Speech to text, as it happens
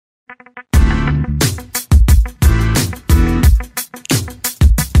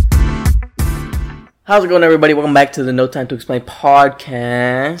How's it going, everybody? Welcome back to the No Time to Explain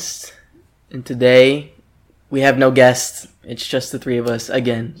podcast. And today, we have no guests. It's just the three of us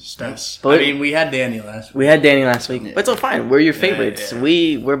again. But I mean, we had Danny last week. But it's all fine. We're your favorites.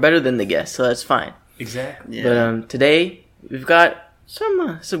 Yeah. We're better than the guests, so that's fine. Exactly. Yeah. But today, we've got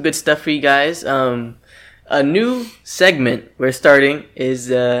some good stuff for you guys. A new segment we're starting is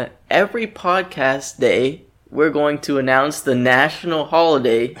every podcast day, we're going to announce the national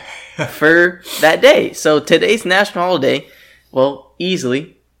holiday for that day. So today's national holiday, well,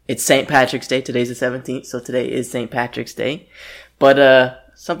 easily, it's St. Patrick's Day. Today's the 17th, so today is St. Patrick's Day. But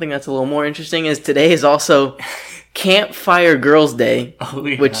something that's a little more interesting is today is also Campfire Girls Day,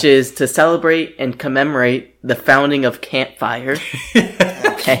 which is to celebrate and commemorate the founding of Campfire.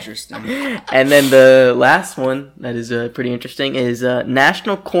 Okay. Interesting. And then the last one that is pretty interesting is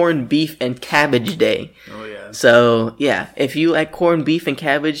National Corned Beef and Cabbage Day. Oh, yeah. So, yeah, if you like corned beef and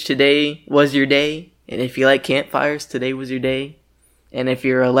cabbage, today was your day. And if you like campfires, today was your day. And if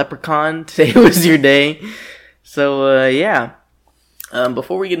you're a leprechaun, today was your day. So, yeah.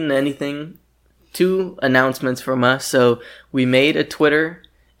 Before we get into anything, 2 announcements from us. So, we made a Twitter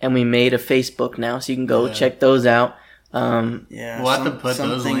and we made a Facebook now. So, you can go check those out. We'll have to put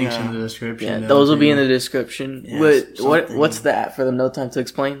those links in the description. Yeah, those will be in the description. Yeah, what's that for them? No Time to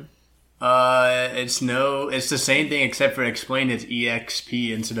Explain? It's the same thing except for explain. It's EXP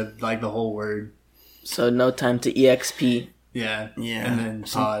instead of like the whole word. So No Time to EXP. Yeah. And then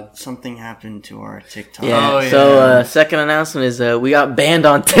pod. Something happened to our TikTok. Yeah. So second announcement is we got banned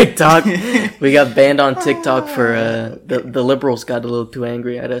on TikTok. We got banned on TikTok for the liberals got a little too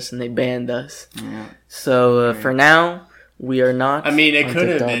angry at us and they banned us. Yeah. So for now, we are not. I mean, it could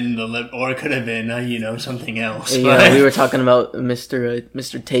have been or it could have been something else. Yeah, we were talking about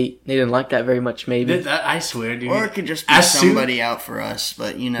Mr. Tate. They didn't like that very much. Maybe I swear, dude. Or it could just be somebody out for us,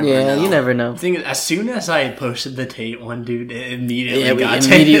 but you never know. Yeah, you never know. The thing is, as soon as I posted the Tate one, dude, it immediately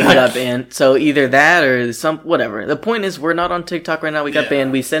got banned. So either that or whatever. The point is, we're not on TikTok right now. We got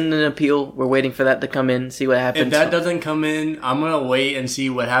banned. We sent an appeal. We're waiting for that to come in. See what happens. If that doesn't come in, I'm gonna wait and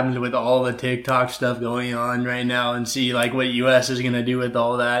see what happens with all the TikTok stuff going on right now, and see like what US is gonna do with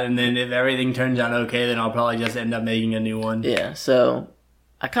all that. And then if everything turns out okay, then I'll probably just end up making a new one. Yeah. So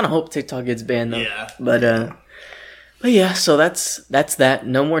I kind of hope TikTok gets banned though. Yeah. But yeah. So that's that.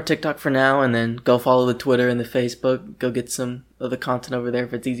 No more TikTok for now. And then go follow the Twitter and the Facebook. Go get some of the content over there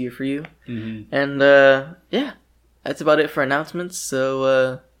if it's easier for you. Mm-hmm. And yeah, that's about it for announcements.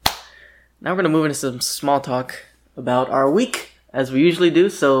 So now we're gonna move into some small talk about our week as we usually do.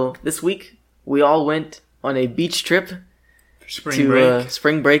 So this week we all went on a beach trip.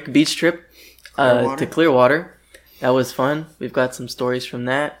 Spring break beach trip to Clearwater. That was fun. We've got some stories from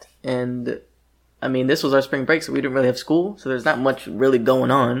that. And, I mean, this was our spring break, so we didn't really have school. So there's not much really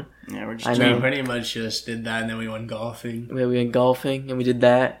going on. Yeah, we pretty much just did that, and then we went golfing. We went golfing, and we did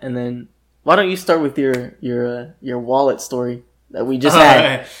that. And then, why don't you start with your wallet story that we just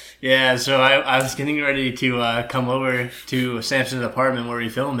had? Yeah, so I was getting ready to come over to Samson's apartment where we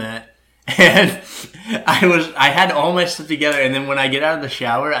film at. And I had all my stuff together, and then when I get out of the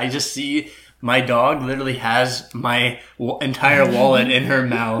shower, I just see my dog literally has my entire wallet in her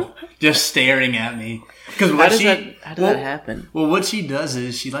mouth, just staring at me. Because how does that happen? Well, what she does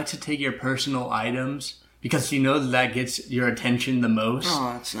is she likes to take your personal items because she knows that gets your attention the most.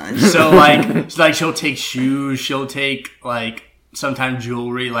 Oh, that's nice. So like she'll take shoes, she'll take like sometimes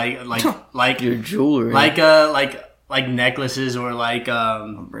jewelry, like your jewelry, like necklaces or like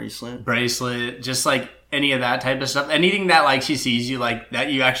a bracelet, just like any of that type of stuff. Anything that like she sees you like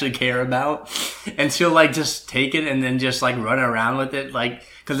that you actually care about, and she'll like just take it and then just like run around with it, like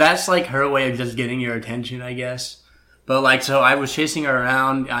because that's like her way of just getting your attention, I guess. But like so, I was chasing her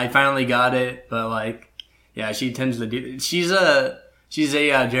around. I finally got it, but like yeah, she tends to do. She's a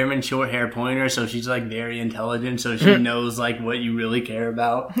German short hair pointer, so she's like very intelligent, so she knows like what you really care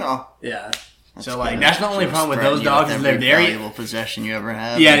about. Oh yeah. So like that's the only problem with those dogs is they're very valuable possession you ever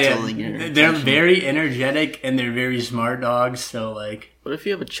have. Yeah. They're very energetic and they're very smart dogs. So like, what if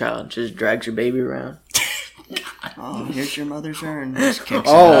you have a child and just drags your baby around? Oh, here's your mother's urn. Just kicks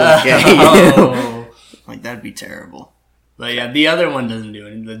okay. Like that'd be terrible. But yeah, the other one doesn't do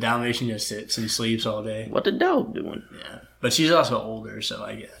it. The Dalmatian just sits and sleeps all day. What the dog doing? Yeah, but she's also older, so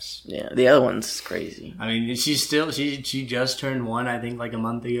I guess. Yeah, the other one's crazy. I mean, she just turned 1, I think, like a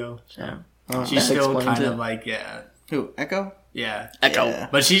month ago. So. Yeah. She's still kind of like, Who? Echo? Yeah. Echo. Yeah.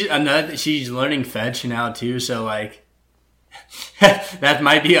 But she's learning fetch now too, so like that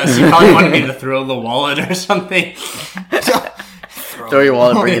might be us. She probably wanted me to throw the wallet or something. Throw your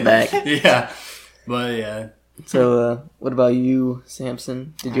wallet, bring it back. Yeah. But yeah. So, what about you,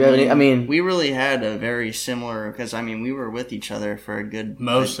 Samson? Did you have any? I mean, we really had a very similar because we were with each other for a good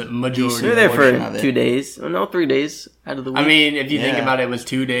majority. we were there for 2 days. Well, no, 3 days out of the week. I mean, if you think about it, it was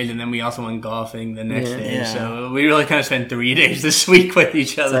 2 days, and then we also went golfing the next day. Yeah. So we really kind of spent 3 days this week with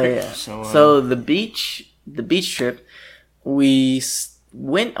each other. So the beach trip, we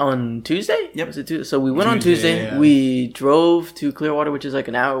went on Tuesday. Yep. Was it Tuesday? So we went on Tuesday. Yeah. We drove to Clearwater, which is like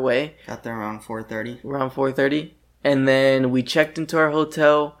an hour away. Got there around 4:30. Around 4:30, and then we checked into our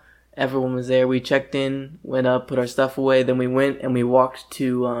hotel. Everyone was there. We checked in, went up, put our stuff away. Then we went and we walked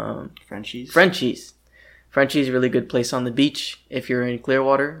to Frenchie's. Frenchie's, really good place on the beach. If you're in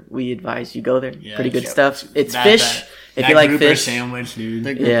Clearwater, we advise you go there. Yeah, pretty good stuff. It's fish. If you like fish, sandwich, dude.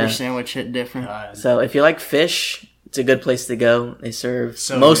 The grouper sandwich hit different. So if you like fish, it's a good place to go. They serve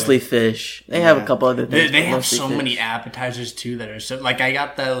mostly fish. They have a couple other things. They have so many appetizers too that are so like I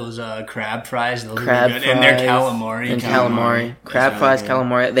got those crab fries. Those crab are good. fries And they're calamari. Crab fries,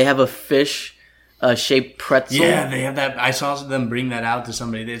 calamari. They have a fish shaped pretzel. Yeah, they have that. I saw them bring that out to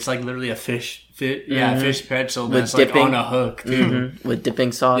somebody. It's like literally a fish pretzel that's like on a hook too. With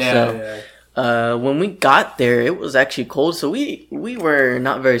dipping sauce. When we got there, it was actually cold, so we were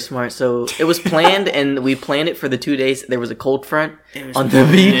not very smart. So it was planned, and we planned it for the 2 days. There was a cold front on the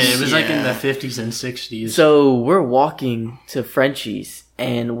beach. Yeah, it was like in the 50s and 60s. So we're walking to Frenchie's,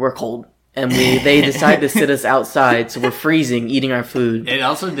 and we're cold. And they decided to sit us outside, so we're freezing, eating our food. It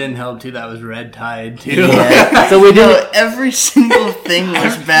also didn't help too that was red tide too. Yeah. So we did every single thing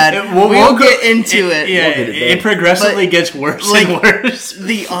was bad. We'll get into it. Yeah, it progressively gets worse and worse.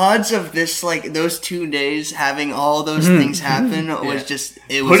 The odds of this, like those 2 days having all those things happen, was just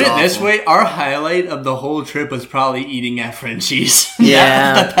it was. Put it awful. this way: our highlight of the whole trip was probably eating at Frenchie's.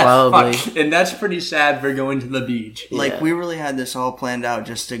 Yeah, probably. And that's pretty sad for going to the beach. Like we really had this all planned out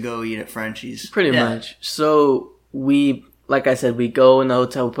just to go eat at Frenchie's. Pretty much. So we, like I said, we go in the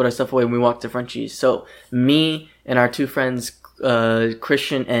hotel, we put our stuff away, and we walk to Frenchie's. So me and our two friends,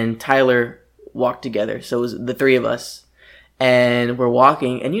 Christian and Tyler, walked together. So it was the three of us, and we're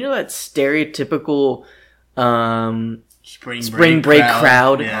walking, and you know that stereotypical spring break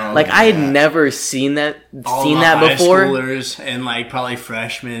crowd. Yeah, like I had never seen that all before. Schoolers and like probably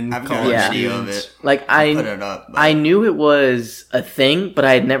freshmen. I've got a video of it. Like I'll put it up, I knew it was a thing, but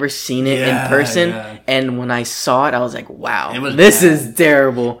I had never seen it in person. Yeah. And when I saw it, I was like, "Wow, this is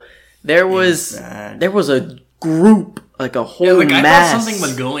terrible." There was a group, like a whole mass. I thought something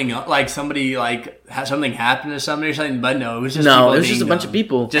was going on, like somebody had something happened to somebody or something, but no, it was just a bunch of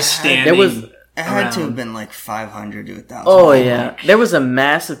people just standing. There was. It had to have been like 500 to 1,000. Oh, yeah. There was a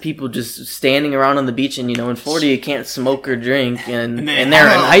mass of people just standing around on the beach. And, in Florida, you can't smoke or drink. And they're in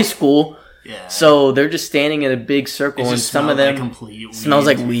high school. Yeah. So they're just standing in a big circle. And some of them smells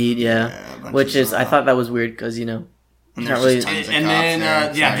like weed, which is, I thought that was weird because, And there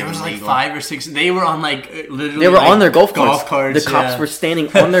was like 5 or 6. They were on literally. They were on their golf carts. The cops yeah. were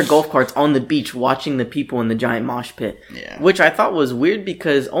standing on their golf carts on the beach watching the people in the giant mosh pit. Yeah. Which I thought was weird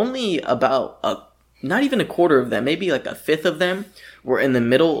because only about not even a quarter of them, maybe like a fifth of them were in the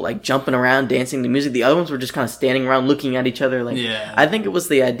middle, like jumping around, dancing to music. The other ones were just kind of standing around looking at each other. I think it was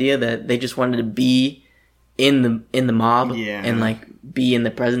the idea that they just wanted to be in the mob and like be in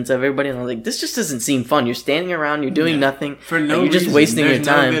the presence of everybody, and I was like, this just doesn't seem fun. You're standing around, you're doing nothing, for no you're reason. Just wasting There's your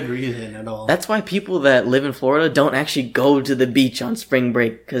time. No good reason at all. That's why people that live in Florida don't actually go to the beach on spring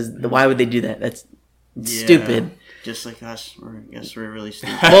break, because why would they do that? That's stupid. Just like us, I guess we're really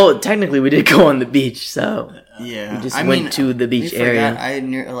stupid. Well, technically, we did go on the beach, so we just went to the beach area.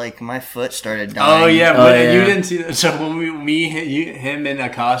 My foot started dying. Oh yeah, you didn't see that. So when him and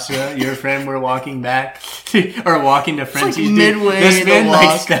Acosta, your friend, were walking back or walking to Frenchie's, midway. This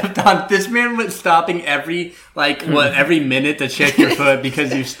man stepped on. This man was stopping every minute to check your foot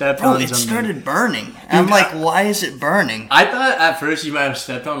because you stepped on something. It started burning. I'm like, why is it burning? I thought at first you might have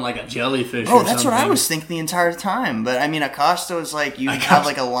stepped on like a jellyfish. Oh, that's what I was thinking the entire time. But I mean, Acosta was like, you have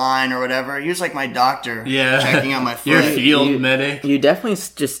like a line or whatever. He was like my doctor, checking out my foot. Your field medic. You definitely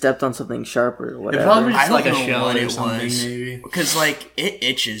just stepped on something sharp or whatever. It probably was I like don't a know shell what or it something, was. maybe. Because like it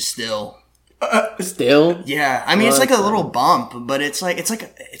itches still. Still? Yeah, I mean it's like a little bump, but it's like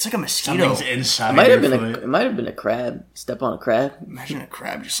a mosquito. Something's inside. It might have been a crab. Step on a crab. Imagine a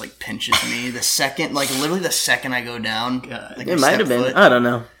crab just like pinches me the second, literally the second I go down. God. It might have been. I don't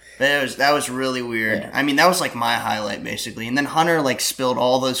know. That was really weird. Yeah. I mean, that was like my highlight basically. And then Hunter like spilled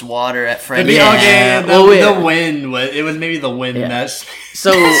all this water at Fred. The wind. It was maybe the wind. Yeah. That's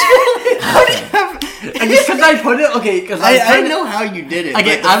so. Because I put it, okay, because I know how you did it.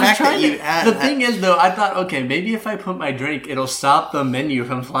 Okay, but I was trying to. The thing is, though, I thought, okay, maybe if I put my drink, it'll stop the menu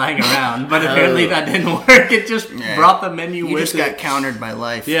from flying around. But apparently that didn't work. It just brought the menu with it. You just got countered by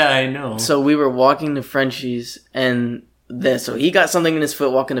life. Yeah, I know. So we were walking to Frenchie's, and so he got something in his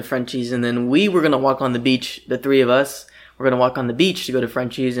foot walking to Frenchie's, and then we were going to walk on the beach, the three of us. We're going to walk on the beach to go to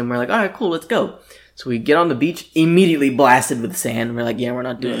Frenchie's, and we're like, all right, cool, let's go. So we get on the beach, immediately blasted with sand. We're like, yeah, we're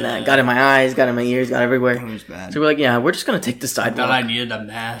not doing that. Got in my eyes, got in my ears, got everywhere. It was bad. So we're like, yeah, we're just going to take the sidewalk. I thought I needed a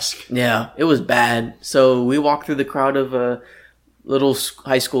mask. Yeah, it was bad. So we walked through the crowd of little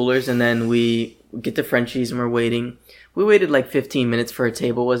high schoolers, and then we get to Frenchie's, and we're waiting. We waited like 15 minutes for a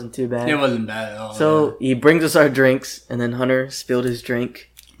table. It wasn't too bad. It wasn't bad at all. So he brings us our drinks, and then Hunter spilled his drink.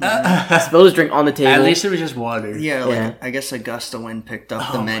 Spilled his drink on the table. At least it was just water. Yeah, I guess a gust of wind picked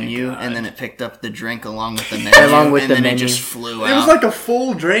up the menu, and then it picked up the drink along with the menu, it just flew out. It was like a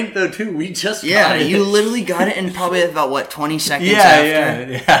full drink, though, too. We just got it. You literally got it in probably about, 20 seconds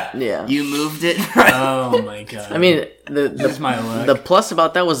after? Yeah. You moved it. Oh, my God. I mean, the plus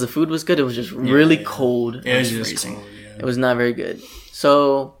about that was the food was good. It was just really cold. It was just cold, It was not very good.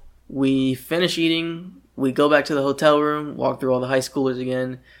 So we finish eating. We go back to the hotel room, walk through all the high schoolers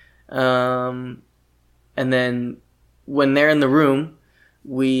again. And then when they're in the room,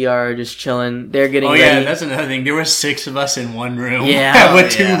 we are just chilling. They're getting ready. Oh, yeah, that's another thing. There were 6 of us in one room. Yeah.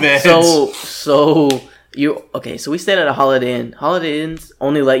 With 2 beds. So we stayed at a Holiday Inn. Holiday Inns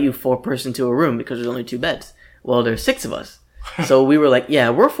only let you 4-person to a room because there's only 2 beds. Well, there's 6 of us. So we were like,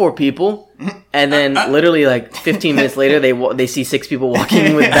 yeah, we're 4 people. And then literally like 15 minutes later, they see 6 people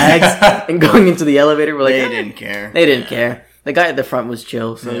walking with bags and going into the elevator. We're like, they didn't care. They didn't care. The guy at the front was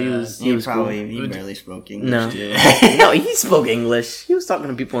chill, so he was probably cool. He barely spoke English. No, he spoke English. He was talking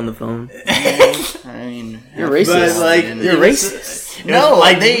to people on the phone. I mean, you're racist. You're racist. No,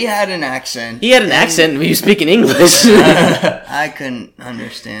 they had an accent. He had an accent. He was speaking English. I couldn't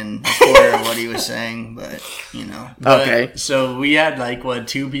understand a quarter of what he was saying, but Okay. So we had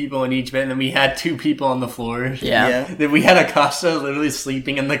 2 people in each bed, and then we had 2 people on the floor. Yeah. Then we had Acosta literally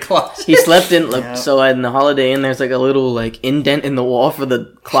sleeping in the closet. He slept in. So in the Holiday Inn, there's a little indent in the wall for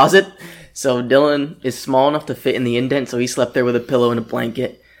the closet. So Dylan is small enough to fit in the indent, so he slept there with a pillow and a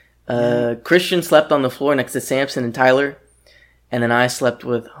blanket. Christian slept on the floor next to Samson and Tyler. And then I slept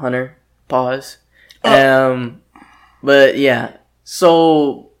with Hunter. Pause. But yeah.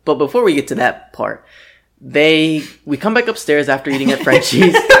 So, but before we get to that part, we come back upstairs after eating at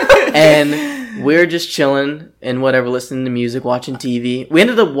Frenchie's, and we're just chilling and whatever, listening to music, watching TV. We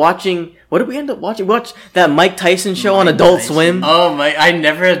ended up watching. What did we end up watching? We watched that Mike Tyson show on Adult Swim. Oh my! I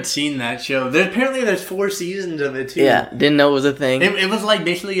never had seen that show. Apparently, there's 4 seasons of it too. Yeah, didn't know it was a thing. It was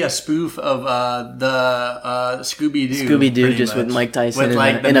basically a spoof of the Scooby-Doo. Scooby-Doo, just much. With Mike Tyson with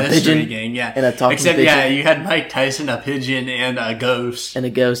and a pigeon gang, yeah. And a talking Except, pigeon. you had Mike Tyson, a pigeon, and a ghost. And a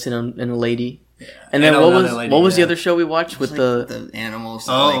ghost and a lady. Yeah. And then what was the other show we watched with the animals?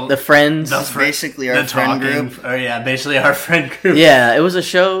 The Friends. That's basically our friend group. Oh yeah, basically our friend group. Yeah, it was a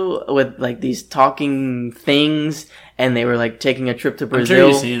show with these talking things, and they were taking a trip to Brazil. I'm sure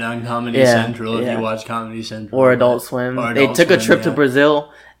you've seen it on Comedy Central if you watch Comedy Central or Adult Swim. They took a trip to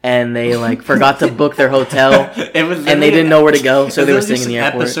Brazil. And they forgot to book their hotel, and they didn't know where to go, so they were sitting in the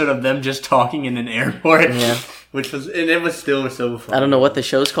airport. Episode of them just talking in an airport, yeah, it was still so funny. I don't know what the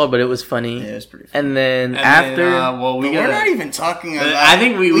show's called, but it was funny. Yeah, it was pretty funny. And then after, we're not even talking about. I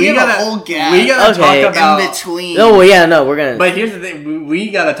think we have gotta, a whole gap. We gotta talk about in between. Oh well, yeah, no, we're gonna. But here's the thing: we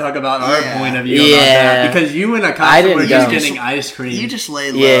gotta talk about our point of view about that, because you and Akasha were just getting ice cream. You just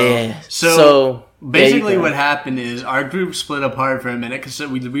lay low. Yeah. So basically, what happened is our group split apart for a minute because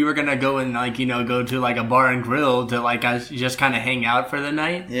we were gonna go and go to a bar and grill to just kind of hang out for the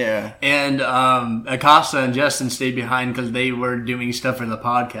night. Yeah. And Acosta and Justin stayed behind because they were doing stuff for the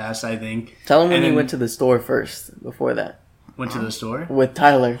podcast. I think. Tell them when you went to the store first. Before that. Went to the store with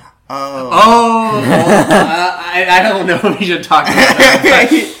Tyler. Oh. I don't know if we should talk about that.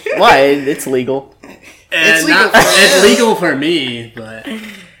 Why? It's legal. It's legal for me,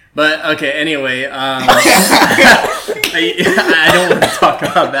 But okay. Anyway, I don't want to talk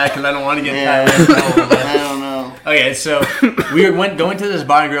about that because I don't want to get tired. I don't know. Okay, so we were going to this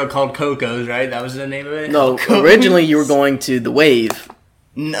bar and grill called Coco's, right? That was the name of it. No, originally you were going to the Wave.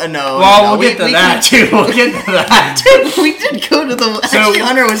 No. Well, we'll get to that too. We'll get to that too. We did go to the. Actually,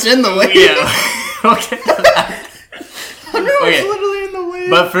 Hunter was in the Wave. Yeah, we'll get to that. Hunter was literally in the Wave.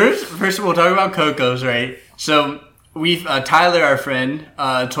 But first we'll talk about Coco's, right? So. Tyler, our friend,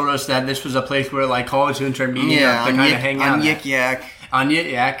 told us that this was a place where college students are meeting up to kind of hang out. Yik Yak. Anya,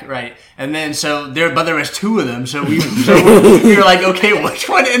 yeah, right. And then but there was two of them, so we were like, okay, which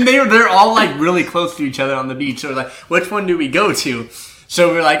one? And they're all like really close to each other on the beach. So we're like, which one do we go to? So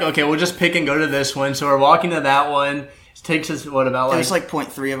we're like, okay, we'll just pick and go to this one. So we're walking to that one. It takes us, what, about like... It was like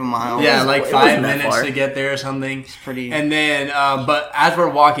 0.3 of a mile. Yeah, like 5 minutes to get there or something. It's pretty... And then, but as we're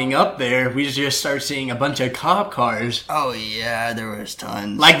walking up there, we just start seeing a bunch of cop cars. Oh, yeah, there was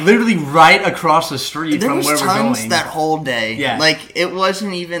tons. Like, literally right across the street from where we're going. There was tons that whole day. Yeah. Like, it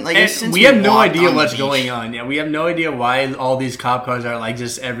wasn't even... like we have no idea what's going on. Yeah, we have no idea why all these cop cars are, like,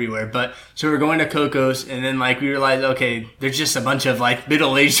 just everywhere. But, so we're going to Coco's, and then, like, we realized, okay, there's just a bunch of, like,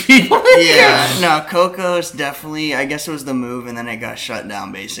 middle-aged people. Yeah, no, Coco's definitely... I guess it was the move, and then it got shut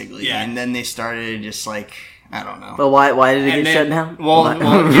down, basically. Yeah. And then they started just, like... I don't know. But why did it get shut down? Well,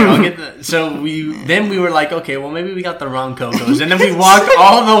 I'll get so we were like, okay, well maybe we got the wrong Coco's, and then we walked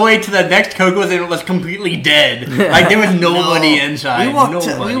all the way to the next Coco's and it was completely dead. Like there was nobody inside. We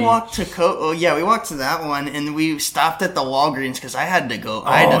walked to that one and we stopped at the Walgreens because I had to go.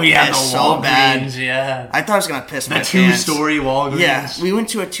 I had to piss so bad. Yeah, I thought I was gonna piss my pants. The 2-story Walgreens. Yeah, we went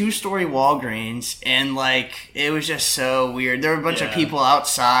to a 2-story Walgreens and like it was just so weird. There were a bunch of people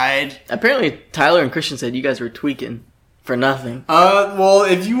outside. Apparently, Tyler and Christian said you guys were tweaking for nothing. Well,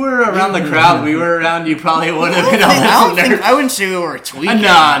 if you were around the crowd, we were around, you probably would have been I wouldn't say we were tweaking.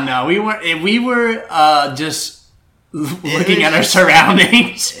 No, we weren't. We were just looking at our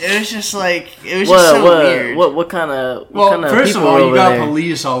surroundings. It was just like so weird. What kind of first people of all, you got there?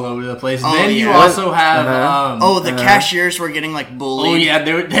 Police all over the place. Then you also have the cashiers were getting like bullied. Oh yeah,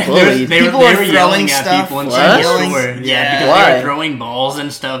 they were throwing stuff at people inside the store. Yeah, because they were throwing balls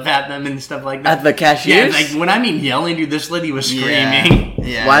and stuff at them and stuff like that. At the cashiers? Yeah, like when I mean yelling, dude, this lady was screaming.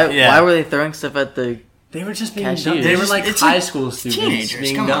 Yeah. Why were they throwing stuff at the? They were just being cashiers. They were like high school students teenagers,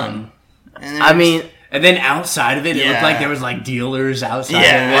 being dumb. And then outside of it, it looked like there was like dealers outside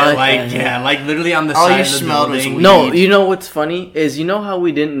of it. Like literally on the side of the building. No, you know what's funny is how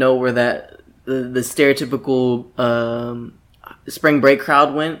we didn't know where that the stereotypical spring break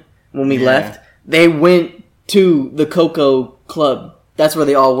crowd went when we left. They went to the Coco Club. That's where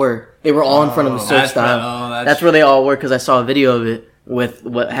they all were. They were all in front of the surf style. That's where they all were because I saw a video of it with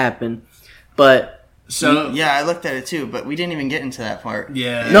what happened. But. So I looked at it too, but we didn't even get into that part.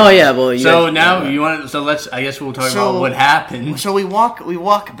 Yeah. No, yeah, well. I guess we'll talk about what happened. So we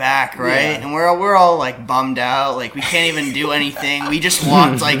walk back, right? And we're all like bummed out, like we can't even do anything. We just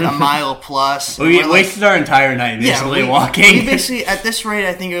walked like a mile plus. We wasted our entire night basically walking. We basically at this rate,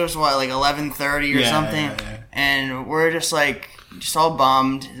 I think it was like 11:30 or something, and we're just all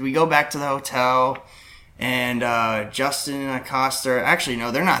bummed. We go back to the hotel. And Justin and Acosta, actually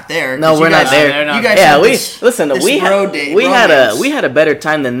no, they're not there. No, we're not there. You guys, we had a better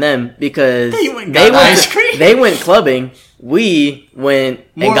time than them because they went clubbing. We went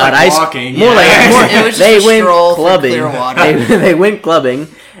and got ice cream. They went clubbing. They went clubbing,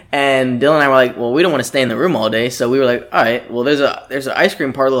 and Dylan and I were like, well, we don't want to stay in the room all day, so we were like, all right, well, there's an ice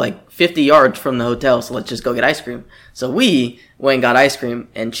cream parlor like 50 yards from the hotel, so let's just go get ice cream. So we went and got ice cream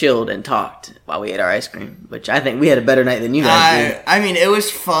and chilled and talked while we ate our ice cream, which I think we had a better night than you guys did. I mean, it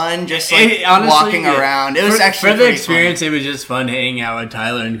was fun just honestly, walking around. It was actually for the experience. Fun. It was just fun hanging out with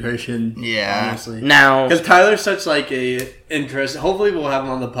Tyler and Christian. Yeah, honestly. Now, because Tyler's such like a interest. Hopefully, we'll have him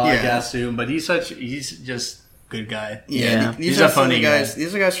on the podcast soon. But he's just good guy. Yeah, he's a funny guy.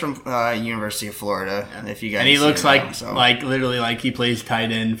 These are guys from University of Florida. If you guys, and he looks like literally like he plays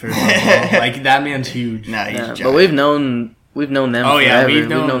tight end for football. Like that man's huge. No, he's giant. But we've known them. Oh yeah, we've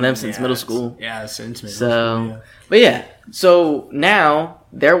known them since middle school. Yeah, since middle school. Yeah. But yeah, so now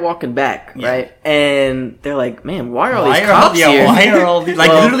they're walking back, right? And they're like, "Man, why are all these cops here? Why are all these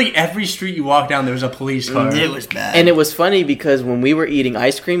literally every street you walk down, there was a police car. It was bad, and it was funny because when we were eating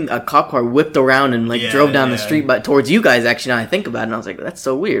ice cream, a cop car whipped around and drove down the street, but towards you guys. Actually, now I think about it, and I was like, "That's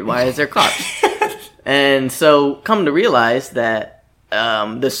so weird. Why is there cops?" And so, come to realize that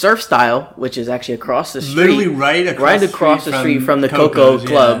the Surf Style, which is actually across the street, literally right across the street from the Coco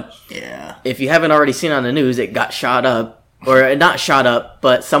Club. Yeah. If you haven't already seen on the news, it got shot up. Or not shot up,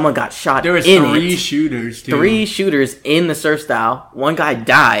 but someone got shot. There was in three shooters, dude. 3 shooters in the Surf Style. One guy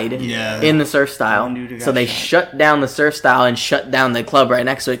died in the Surf Style. So they shut down the Surf Style and shut down the club right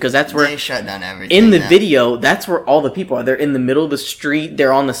next to it because that's where they shut down everything. In the video, that's where all the people are. They're in the middle of the street.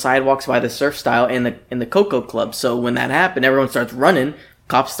 They're on the sidewalks by the Surf Style and the Coco Club. So when that happened, everyone starts running.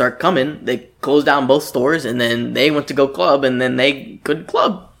 Cops start coming. They close down both stores, and then they went to go club, and then they couldn't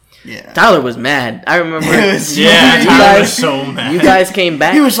club. Yeah. Tyler was mad. I remember. Tyler was so mad. You guys came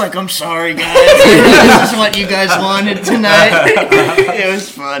back. He was like, "I'm sorry, guys. This is what you guys wanted tonight." It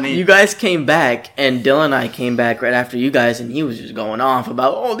was funny. You guys came back, and Dylan and I came back right after you guys, and he was just going off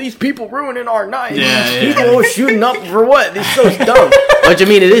about, "Oh, these people ruining our night. People shooting up for what? This is so dumb." Which, I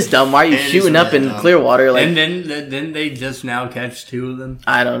mean, it is dumb. Why are you shooting up in Clearwater? Like, and then they just now catch 2 of them.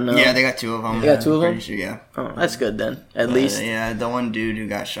 I don't know. Yeah, they got 2 of them. They got 2 of them? Sure, yeah. Oh, that's good then. At least. Yeah, the one dude who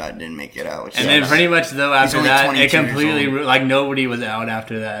got shot didn't make it out. And then pretty much, though, after only that, 22 it completely, like, nobody was out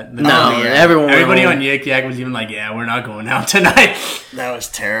after that. Everybody on Yik Yak was even like, yeah, we're not going out tonight. That was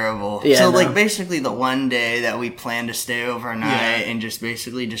terrible. Yeah, like, basically the one day that we planned to stay overnight and just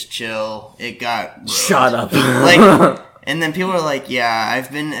basically just chill, it got ruined. Shut up. Like, and then people are like, yeah,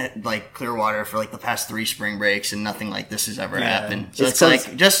 I've been at, like, Clearwater for, like, the past 3 spring breaks, and nothing like this has ever happened. So it's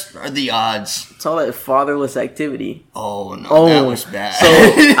like, just the odds. It's all that fatherless activity. Oh, no, that was bad. So,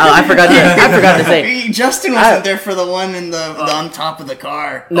 I forgot to say. Justin wasn't there for the one in the on top of the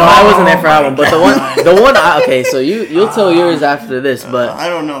car. No, I wasn't there for that one, but the one, okay, so you'll tell yours after this, but I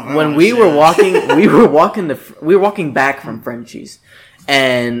don't know if when we were walking back from Frenchie's.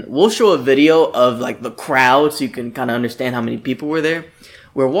 And we'll show a video of, like, the crowd so you can kind of understand how many people were there.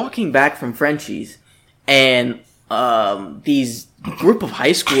 We're walking back from Frenchie's, and these group of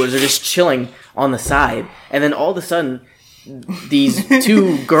high schoolers are just chilling on the side. And then all of a sudden, these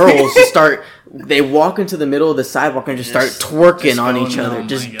 2 girls they walk into the middle of the sidewalk and just start twerking on each other.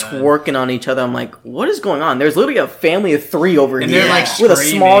 Just twerking on each other. I'm like, what is going on? There's literally a family of 3 over here. And they're, like, with a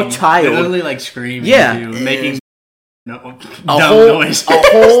small child. They're literally, like, screaming. Yeah. Making... A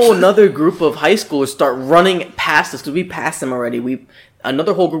whole another group of high schoolers start running past us because we passed them already.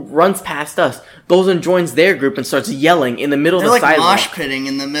 Another whole group runs past us, goes and joins their group and starts yelling in the middle of the sidewalk. They're like mosh pitting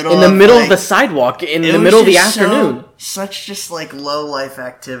in the middle of the sidewalk in the middle of the afternoon. Such just like low life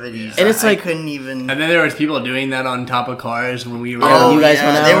activities, and it's like I couldn't even. And then there was people doing that on top of cars when we were. Oh, you guys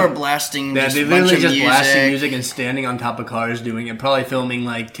went out? They were blasting. Yeah, they literally just blasting music and standing on top of cars doing it, probably filming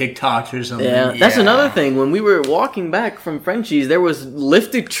like TikToks or something. Yeah, that's another thing. When we were walking back from Frenchie's, there was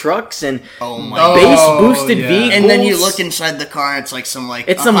lifted trucks and bass boosted vehicles. And then you look inside the car, it's like some like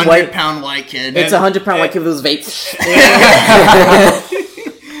it's some 100-pound white kid. It's 100-pound white kid with those vapes.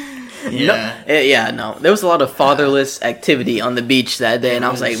 No. There was a lot of fatherless activity on the beach that day, and I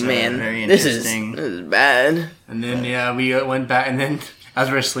was like, man, this is bad. And then, we went back, and then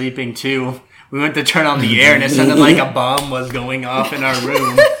as we're sleeping, too, we went to turn on the air, and it sounded like a bomb was going off in our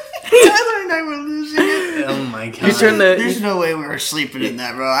room. Tyler and I were losing it. Oh, my God. There's no way we were sleeping in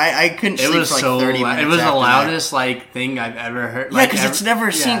that, bro. I couldn't sleep for like 30 minutes. It was the loudest, thing I've ever heard. Yeah, because it's never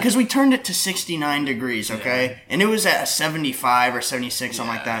seen, because we turned it to 69 degrees, okay? Yeah. And it was at 75 or 76,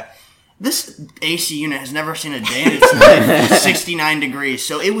 something like that. This AC unit has never seen a day in its life with 69 degrees,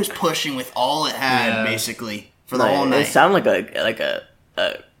 so it was pushing with all it had, basically, for the whole night. It sounded like a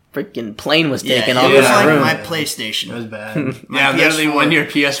freaking plane was taking off. It was like my PlayStation. It was bad. Literally when your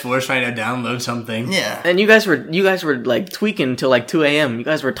PS4 is trying to download something. Yeah. And you guys were like tweaking until like 2 a.m. You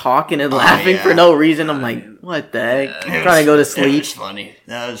guys were talking and laughing for no reason. I'm like, what the heck? I'm trying to go to sleep. It was funny.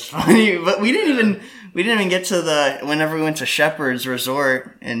 That was funny. But we didn't even get to whenever we went to Shepherd's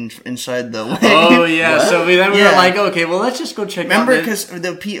Resort and inside the wing. Oh, yeah. What? So we were like, okay, well, let's just go check out. Remember, because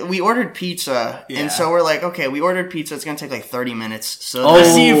we ordered pizza, and so we're like, okay, we ordered pizza. It's going to take like 30 minutes. So let's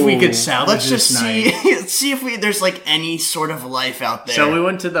see if we could salvage this night. See if there's like any sort of life out there. So we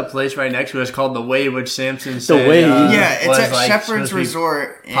went to the place right next to us called The Wave, which Samson said. The Wave. It's at Shepherd's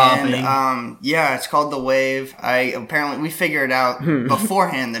Resort. And it's called The Wave. We figured out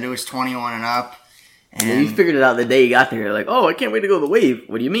beforehand that it was 21 and up. And you figured it out the day you got there. You're like, oh, I can't wait to go to the Wave.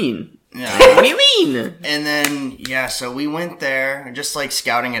 What do you mean? Yeah. What do you mean? And then, so we went there, just like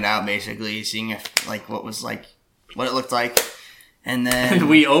scouting it out, basically, seeing if like what it looked like. And then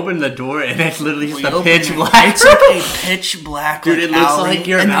we opened the door, and it's literally just a pitch black. It's like a pitch black, dude. It looks like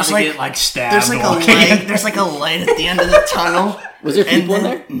you're about to get like stabbed. There's like a light at the end of the tunnel. Was there people in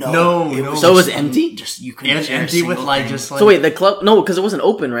there? No. So it was empty? You couldn't. It was empty with So wait, the club? No, because it wasn't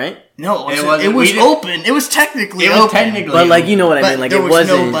open, right? No, it was open. It was technically open. But like, you know what I mean? Like, there it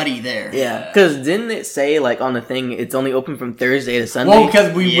wasn't nobody there. Yeah, because didn't it say like on the thing it's only open from Thursday to Sunday? Well,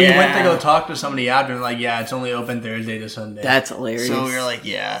 because we went to go talk to somebody after, and like, it's only open Thursday to Sunday. That's hilarious. So we were like,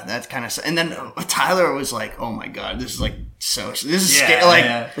 that's kind of. And then Tyler was like, "Oh my god, this is like so. This is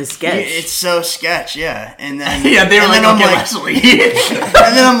it's sketch. It's so sketch, yeah." And then they were like, "Okay, let's leave."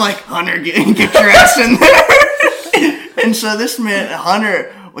 And then I'm like, "Hunter, get your ass in there." And so this man,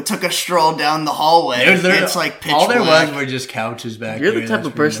 Hunter, took a stroll down the hallway. It's like pitch all there black. were just couches back there. You're the type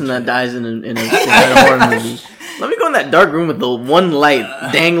of person that dies in a horror movie. Let me go in that dark room with the one light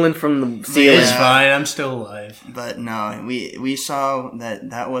dangling from the ceiling. It's fine. I'm still alive. But no, we saw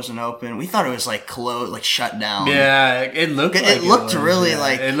that wasn't open. We thought it was like closed, like shut down. Yeah, it looked. It looked really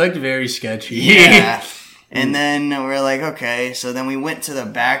like it looked very sketchy. Yeah. And then we're like, okay. So then we went to the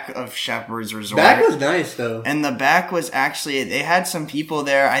back of Shepherd's Resort. Back was nice though. And the back was actually, they had some people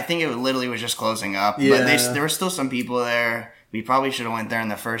there. I think it literally was just closing up. Yeah. But there were still some people there. We probably should have went there in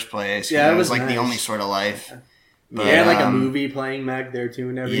the first place. Yeah, it was like nice. the only sort of life. But, yeah, like a movie playing back there too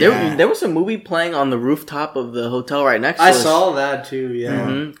and everything. Yeah. There was a movie playing on the rooftop of the hotel right next to I us. saw that too,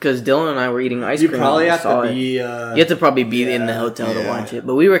 yeah. Because Dylan and I were eating ice You cream. probably and have saw to it. be... You have to probably be in the hotel to watch it.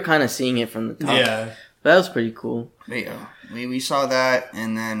 But we were kind of seeing it from the top. Yeah. But that was pretty cool. But yeah, we saw that,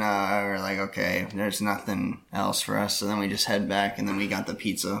 and then we were like, okay, there's nothing else for us. So then we just head back, and then we got the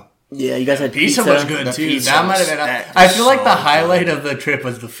pizza. Yeah, you guys had pizza. Pizza was good The too. pizza That might have was- been. that I was feel like so the highlight good. of the trip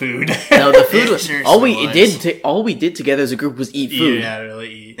was the food. No, the food It was seriously all we did together as a group was eat food. Yeah,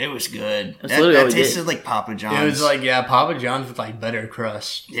 really eat. It was good. That's literally all That we tasted did. like Papa John's. It was like Papa John's with like better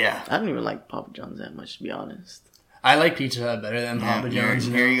crust. yeah. I don't even like Papa John's that much, to be honest. I like Pizza Hut better than Yeah, Papa here, John's.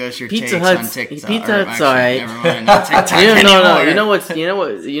 here you goes your Pizza takes on Hut's- TikTok. Pizza Or Hut's actually, alright. never mind, not TikTok No, anymore.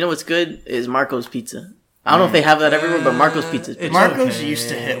 You know what's good is Marco's Pizza. I don't know if they have that everywhere, but Marco's Pizza. It's Marco's okay. used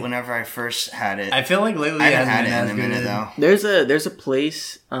to hit whenever I first had it. I feel like lately I it haven't hasn't had been it in a as minute good. though. There's a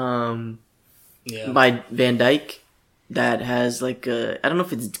place Yeah. by Van Dyke that has like I don't know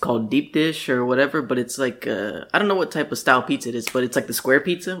if it's called deep dish or whatever, but it's like I don't know what type of style pizza it is, but it's like the square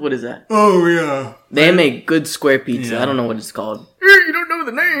pizza. What is that? Oh yeah. They make good square pizza. Yeah. I don't know what it's called. You don't know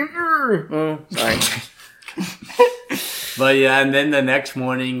the name. Oh, sorry. But yeah, and then the next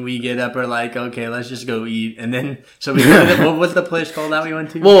morning we get up, we're like, okay, let's just go eat. And then, so we go to what was the place called that we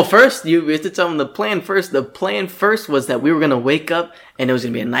went to? Well, first you have to tell them the plan first. The plan first was that we were gonna wake up and it was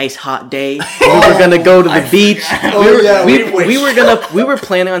gonna be a nice hot day. We were gonna go to the beach. We were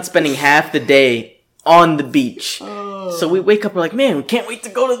planning on spending half the day on the beach. So we wake up, we're like, man, we can't wait to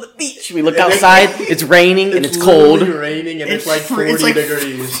go to the beach. We look outside, it's raining and it's cold. It's raining and it's like 40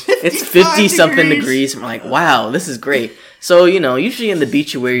 degrees. It's 50 something degrees. And we're like, wow, this is great. So, usually in the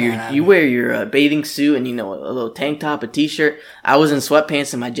beach you wear your bathing suit and a little tank top, a t-shirt. I was in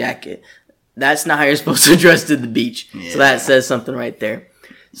sweatpants and my jacket. That's not how you're supposed to dress to the beach. Yeah. So that says something right there.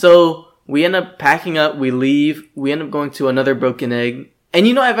 So we end up packing up, we leave, we end up going to another Broken Egg.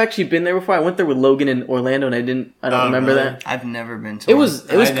 And I've actually been there before. I went there with Logan in Orlando, and I don't remember really? that. I've never been to It one. was.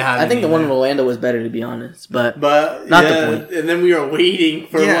 I think the one in Orlando was better, to be honest. But not the point. And then we were waiting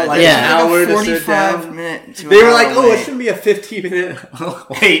for Yeah, an they took hour a to sit 45 down. minute to They an were like, hour oh, it wait. should be a 15-minute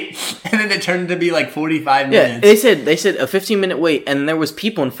wait. And then it turned to be like 45 yeah, minutes. they said a 15-minute wait, and there was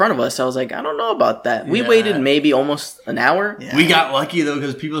people in front of us. I was like, I don't know about that. We Yeah. waited maybe almost an hour. Yeah. We got lucky though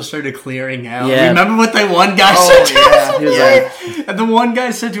because people started clearing out. Yeah. Remember what the one guy Oh, said to yeah. us? He was like, And the one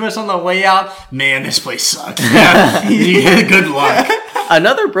guy said to us on the way out, "Man, this place sucks. Yeah, good luck."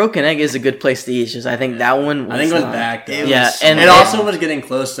 another Broken Egg is a good place to eat. It's just I think that one. Was I think it was not- back. Though. Yeah, and it also was getting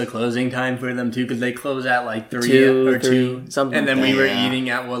close to closing time for them too because they close at like 3 or 2, something and then like we that. were Yeah. eating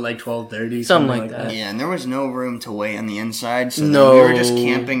at 12:30, Something like that. Yeah, and there was no room to wait on the inside, so No. then we were just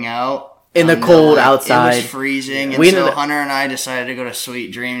camping out. In the on cold It outside. was freezing, We and so ended up- Hunter and I decided to go to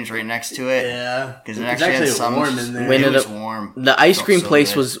Sweet Dreams right next to it. Yeah, Because it It's actually had some. warm in there. We It ended was up- warm. The ice Felt cream so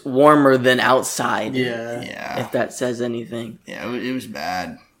place good. was warmer than outside. Yeah. Yeah, If that says anything. yeah, it was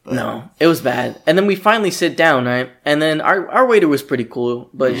bad. But No, it was bad. And then we finally sit down, right? And then our waiter was pretty cool,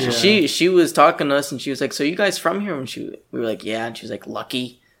 but Yeah. she was talking to us and she was like, "So you guys from here?" And we were like, "Yeah." And she was like,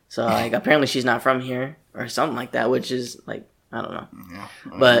 "Lucky." So like apparently she's not from here or something like that, which is like I don't know. yeah.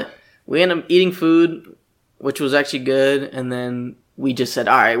 But we ended up eating food, which was actually good, and then we just said,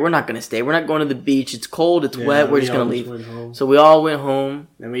 all right, we're not going to stay. We're not going to the beach. It's cold. It's wet. We're just going to leave. So we all went home.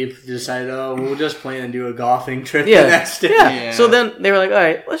 Then we decided, we'll just plan to do a golfing trip Yeah. the next day. Yeah. Yeah. So then they were like, all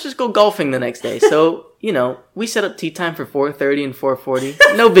right, let's just go golfing the next day. So, we set up tea time for 4:30 and 4:40.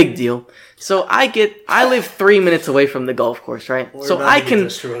 No big deal. So I live 3 minutes away from the golf course, right? We're So about to get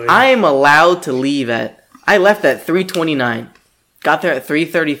destroyed. I am allowed to leave I left at 3:29. Got there at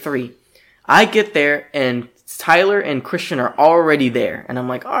 3:33. I get there and Tyler and Christian are already there. And I'm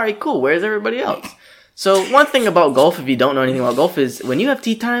like, all right, cool. Where's everybody else? So one thing about golf, if you don't know anything about golf, is when you have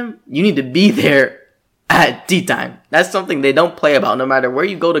tea time, you need to be there at tea time. That's something they don't play about. No matter where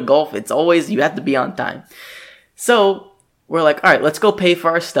you go to golf, it's always, you have to be on time. So we're like, all right, let's go pay for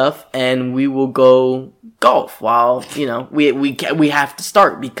our stuff and we will go golf while, we have to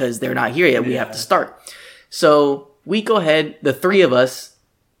start because they're not here yet. We have to start. So we go ahead, the three of us,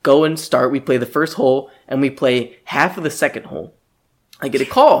 go and start. We play the first hole and we play half of the second hole. I get a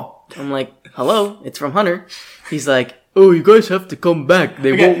call. I'm like, hello, it's from Hunter. He's like, oh, you guys have to come back.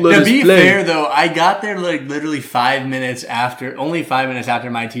 They won't let us play. To be fair, though, I got there like literally 5 minutes after, only 5 minutes after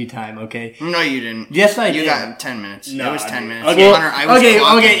my tea time, okay? No, you didn't. Yes, I did. You got 10 minutes. No, it was 10 minutes. Okay, Hunter, I was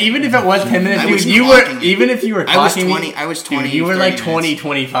okay, even if it was 10 minutes, you were, even if you were clocking me, I was 20, you were like 20, minutes.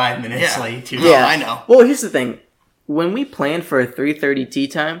 25 minutes late, too. Yeah, I know. Well, here's the thing. When we planned for a 3:30 tea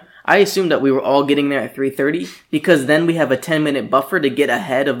time, I assumed that we were all getting there at 3:30 because then we have a 10-minute buffer to get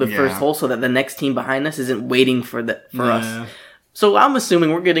ahead of the first hole so that the next team behind us isn't waiting for us. So I'm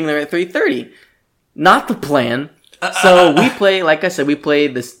assuming we're getting there at 3:30. Not the plan. So we play, like I said, we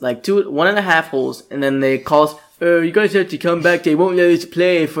played this like 1.5 holes, and then they call us, you guys have to come back. They won't let us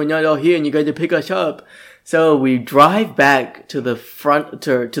play if we're not all here, and you guys have to pick us up. So we drive back to the front,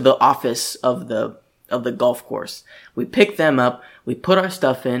 to the office of the golf course. We pick them up, we put our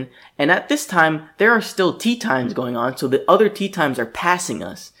stuff in, and at this time, there are still tee times going on, so the other tee times are passing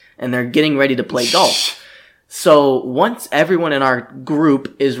us, and they're getting ready to play golf. So once everyone in our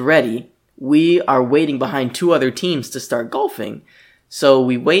group is ready, we are waiting behind 2 other teams to start golfing. So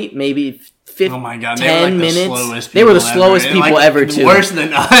we wait maybe 10 minutes. They were the slowest people ever, too. Worse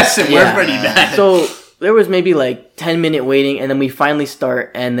than us, and we're pretty bad. So there was maybe like 10-minute waiting, and then we finally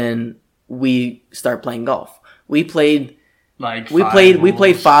start, and then we start playing golf. We played 6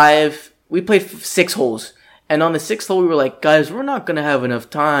 holes. And on the 6th hole, we were like, guys, we're not going to have enough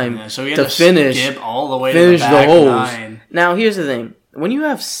time to finish all the way finish to the back holes. 9. Now, here's the thing. When you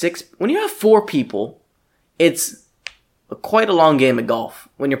have 4 people, it's quite a long game of golf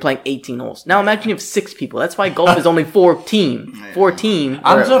when you're playing 18 holes. Now, imagine you have 6 people. That's why golf is only 4 team.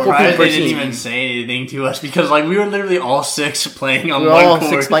 I'm surprised they didn't even say anything to us because like we were literally all 6 playing on one course. We were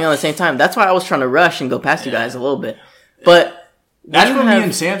all 6 playing on the same time. That's why I was trying to rush and go past you guys a little bit. But that's what me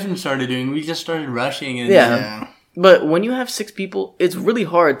and Samson started doing. We just started rushing. And But when you have 6 people, it's really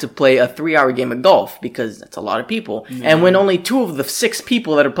hard to play a 3-hour game of golf because that's a lot of people. Yeah. And when only 2 of the 6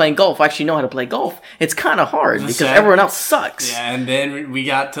 people that are playing golf actually know how to play golf, it's kind of hard because everyone else sucks. Yeah, and then we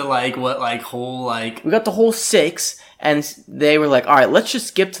got to we got to hole 6, and they were like, all right, let's just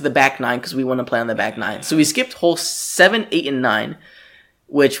skip to the back 9 because we want to play on the back 9. So we skipped hole 7, 8, and 9,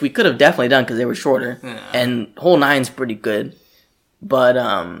 which we could have definitely done because they were shorter. Yeah. And hole 9's pretty good.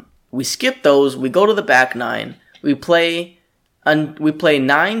 But we skip those. We go to the back 9. We play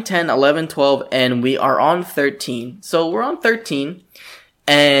 9, 10, 11, 12, and we are on 13. So we're on 13,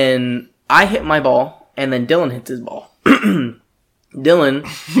 and I hit my ball, and then Dylan hits his ball. Dylan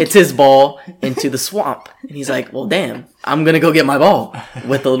hits his ball into the swamp, and he's like, "Well, damn, I'm gonna go get my ball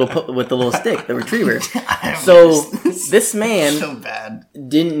with the little stick, the retriever." So this man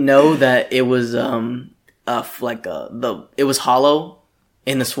didn't know that it was it was hollow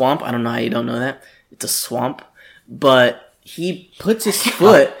in the swamp. I don't know how you don't know that. It's a swamp. But he puts his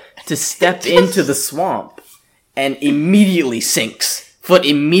foot to step into the swamp and immediately sinks. Foot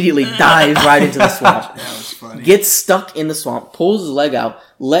immediately dives right into the swamp. That was funny. Gets stuck in the swamp, pulls his leg out.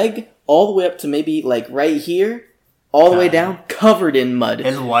 Leg all the way up to maybe like right here, all the way down, covered in mud.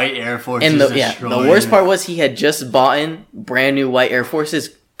 His white Air Force and the worst part was he had just bought in brand new white Air Forces,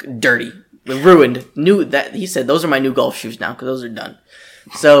 dirty, ruined. He said, those are my new golf shoes now because those are done.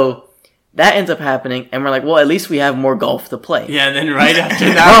 So that ends up happening, and we're like, well, at least we have more golf to play. Yeah, and then right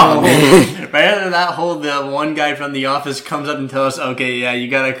after that hole, the one guy from the office comes up and tells us, okay, yeah, you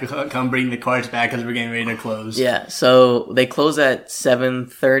gotta come bring the carts back because we're getting ready to close. Yeah, so they close at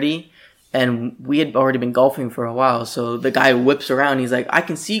 7:30, and we had already been golfing for a while, so the guy whips around, he's like, I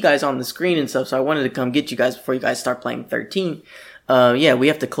can see you guys on the screen and stuff, so I wanted to come get you guys before you guys start playing 13. Yeah, we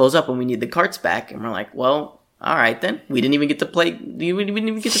have to close up and we need the carts back, and we're like, well, all right, then. We didn't even get to play. We didn't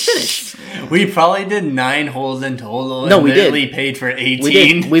even get to finish. We probably did 9 holes in total. No, we did. We paid for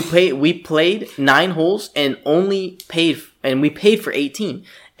 18. We did. We played 9 holes and we paid for 18.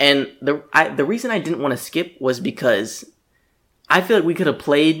 And the reason I didn't want to skip was because I feel like we could have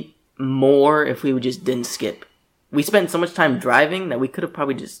played more if we just didn't skip. We spent so much time driving that we could have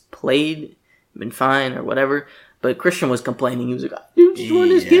probably just played, been fine or whatever. But Christian was complaining. He was like, "You just want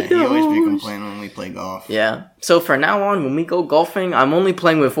to skip the holes." He always be complaining when we play golf. Yeah. So for now on, when we go golfing, I'm only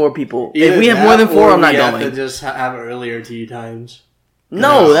playing with 4 people. If we have more than 4, I'm not going. We have to just have earlier tee times.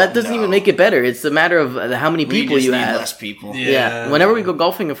 No, that doesn't even make it better. It's a matter of how many people you have. Less people. Yeah. Whenever we go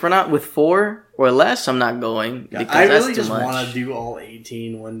golfing, if we're not with 4 or less, I'm not going. Yeah, I really just want to do all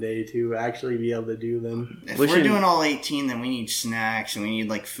 18 one day to actually be able to do them. If we're doing all 18, then we need snacks and we need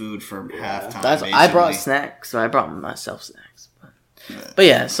like food for halftime. I brought snacks, so I brought myself snacks. But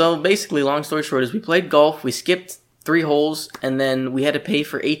yeah, so basically, long story short, is we played golf, we skipped 3 holes, and then we had to pay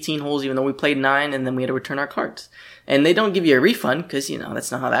for 18 holes, even though we played 9, and then we had to return our carts. And they don't give you a refund because,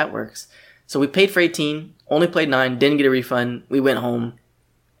 that's not how that works. So we paid for 18, only played 9, didn't get a refund. We went home.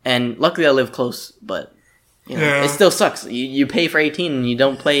 And luckily I live close, but it still sucks. You pay for 18 and you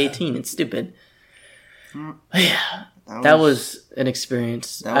don't play 18. It's stupid. But yeah, that was an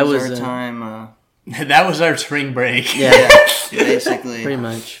experience. That was our time. That was our spring break. Yeah, basically. Pretty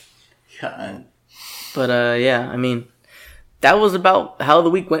much. God. But that was about how the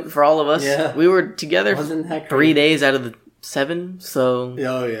week went for all of us. Yeah. We were together Wasn't that 3 days out of the 7, so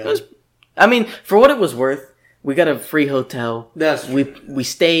Oh yeah. it was, for what it was worth, we got a free hotel. We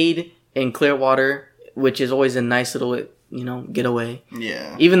stayed in Clearwater, which is always a nice little getaway.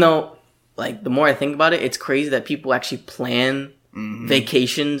 Yeah. Even though, the more I think about it, it's crazy that people actually plan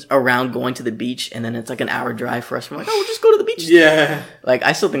vacations around going to the beach, and then it's an hour drive for us. We're like, we'll just go to the beach. Yeah.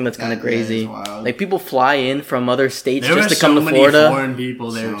 I still think that's kind of crazy. People fly in from other states There just to were come so to many Florida. foreign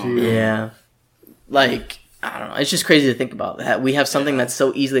people there too. Yeah. I don't know. It's just crazy to think about that. We have something that's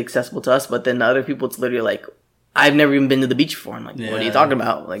so easily accessible to us, but then to other people, it's literally I've never even been to the beach before. I'm what are you talking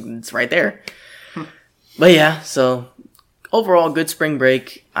about? It's right there. But yeah, so overall, good spring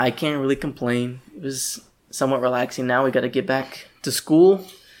break. I can't really complain. It was somewhat relaxing. Now we got to get back to school.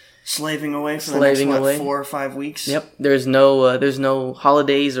 Slaving away for the next 4 or 5 weeks. Yep. There's no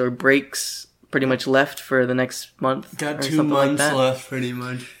holidays or breaks pretty much left for the next month. Got 2 months left, pretty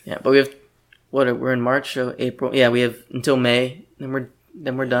much. Yeah, but we have we're in March or April. Yeah, we have until May. Then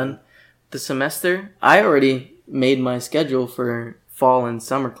we're done. The semester. I already made my schedule for fall and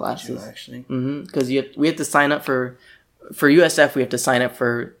summer classes. Actually. Because we have to sign up for USF. We have to sign up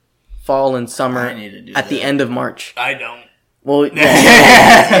for fall and summer at the end of March. I don't. Well,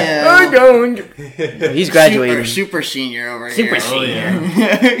 yeah. I don't. He's graduating. Super senior over here. Super senior.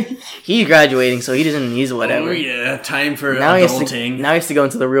 He's graduating, so he's whatever. Oh yeah, time for now adulting. Now he has to go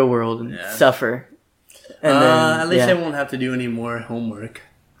into the real world and suffer. And then, at least I won't have to do any more homework.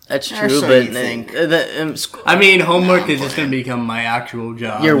 That's true, but homework is just going to become my actual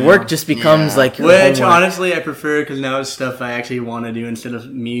job. Your work just becomes your Which, homework. honestly, I prefer because now it's stuff I actually want to do instead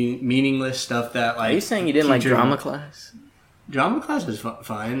of meaningless stuff that, Are you saying you didn't like drama class? Drama class was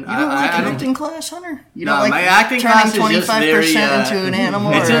fine. You don't like an acting class, Hunter? You don't my acting class turning is just very, 25% into an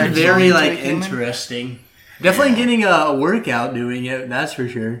animal? It's just very, interesting. Definitely getting a workout doing it, that's for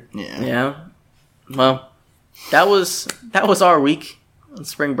sure. Yeah. Well, that was our week on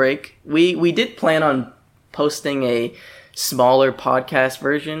spring break. We did plan on posting a smaller podcast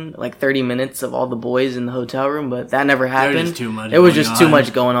version, 30 minutes of all the boys in the hotel room, but that never happened. It was just too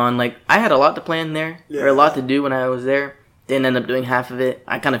much going on. I had a lot to plan there, or a lot to do when I was there. Didn't end up doing half of it.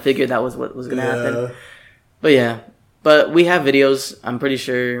 I kind of figured that was what was going to happen. But yeah. But we have videos. I'm pretty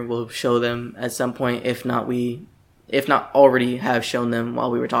sure we'll show them at some point. If not already have shown them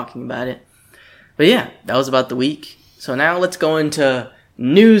while we were talking about it. But yeah, that was about the week. So now let's go into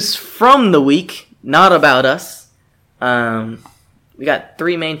news from the week, not about us. We got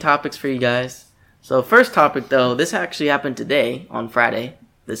 3 main topics for you guys. So first topic, though, this actually happened today on Friday,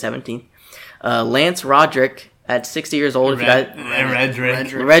 the 17th. Lance Roderick, at 60 years old.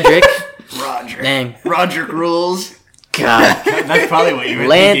 Redrick. Roger. Dang. Roderick rules. God. That's probably what you were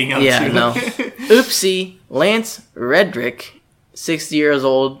thinking of. Yeah, no. Oopsie. Lance Redrick, 60 years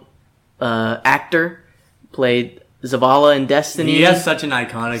old, actor, played Zavala in Destiny. He has such an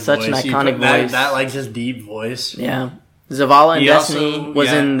iconic voice. That just deep voice. Yeah. Zavala in Destiny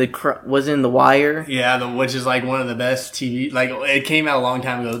was in The Wire. Yeah, which is one of the best TV. It came out a long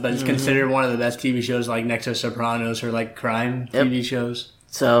time ago, but it's considered one of the best TV shows, next to Sopranos or crime TV shows.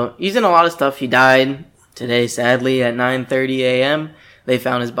 So he's in a lot of stuff. He died today, sadly, at 9:30 a.m. They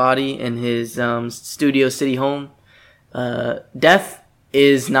found his body in his Studio City home. Death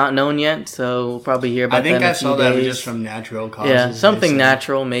is not known yet, so we'll probably hear about that in a few days. I think I saw that was just from natural causes. Yeah, something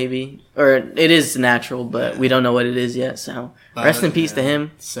natural maybe. Or it is natural, but we don't know what it is yet, so rest in peace to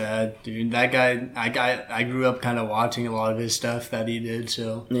him. Sad, dude. That guy, I grew up kind of watching a lot of his stuff that he did,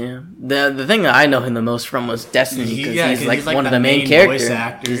 so. Yeah. The thing that I know him the most from was Destiny, because he's one of the main characters.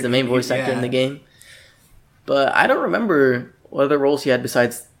 He's the main voice actor in the game. But I don't remember what other roles he had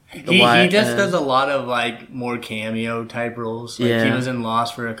besides he just does a lot of more cameo type roles. He was in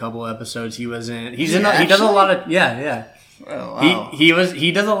Lost for a couple episodes. He does a lot of Oh, wow.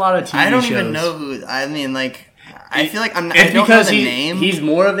 He does a lot of TV shows. I don't even know who. I mean, I feel like I don't because know the name. He's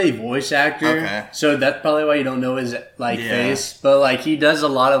more of a voice actor. Okay. So that's probably why you don't know his face. But he does a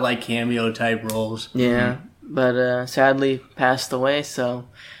lot of cameo type roles. Yeah, but sadly passed away. So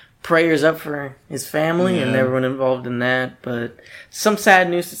prayers up for his family and everyone involved in that. But some sad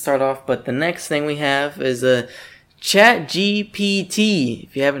news to start off. But the next thing we have is ChatGPT.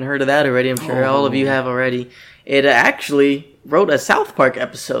 If you haven't heard of that already, I'm sure all of you have already. it actually wrote a South Park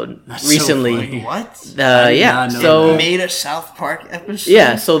episode recently. So funny. What? Yeah. So It made a South Park episode?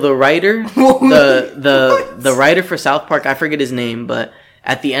 yeah. So the writer, the writer for South Park, I forget his name, but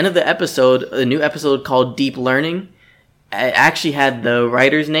at the end of the episode, a new episode called Deep Learning, it actually had the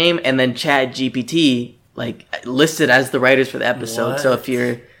writer's name and then ChatGPT like listed as the writers for the episode. So if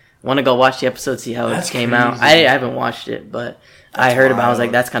you want to go watch the episode, see how it came out. I haven't watched it, but I heard about it. I was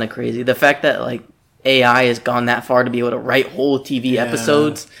like, that's kind of crazy. The fact that like AI has gone that far to be able to write whole TV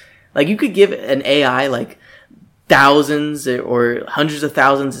episodes. Like you could give an AI like thousands or hundreds of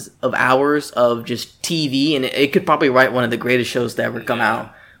thousands of hours of just TV and it could probably write one of the greatest shows to ever come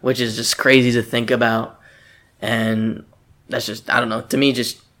out, which is just crazy to think about. And that's just, I don't know, to me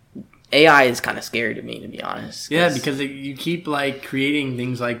just AI is kind of scary to me, to be honest. Yeah, because you keep like creating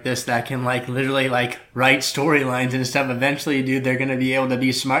things like this that can like literally like write storylines and stuff. Eventually, dude, they're gonna be able to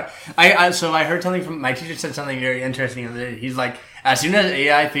be smart. So I heard something from my teacher said something very interesting. He's like, as soon as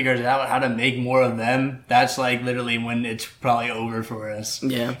AI figures out how to make more of them, that's like literally when it's probably over for us.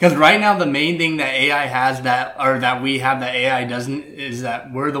 Yeah. Because right now the main thing that AI has that we have that AI doesn't is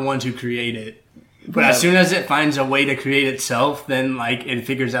that we're the ones who create it. But as soon as it finds a way to create itself, then like it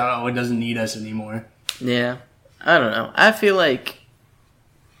figures out, it doesn't need us anymore. Yeah. I don't know. I feel like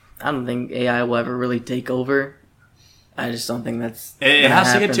I don't think AI will ever really take over. I just don't think that's it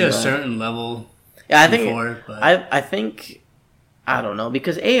has to get to a certain level. Yeah, I think I don't know,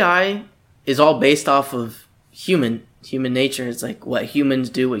 because AI is all based off of human nature. It's like what humans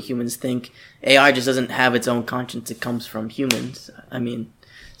do, what humans think. AI just doesn't have its own conscience. It comes from humans. I mean,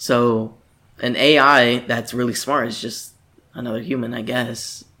 so an AI that's really smart is just another human, I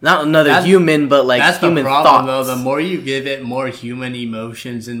guess. Not another human, but like that's human the problem, thoughts. though. The more you give it more human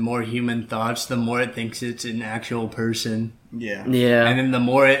emotions and more human thoughts, the more it thinks it's an actual person. Yeah. Yeah. And then the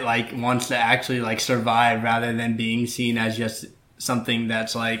more it like wants to actually like survive rather than being seen as just something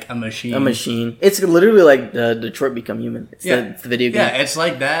that's like a machine. A machine. It's literally like Detroit Become Human. It's the video game. Yeah, it's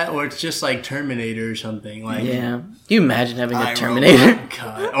like that, or it's just like Terminator or something. Like, yeah. Can you imagine having a Terminator?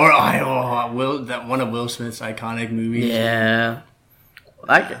 God. Or that one of Will Smith's iconic movies. Yeah.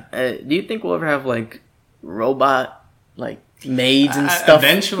 Do you think we'll ever have like robot like maids and stuff?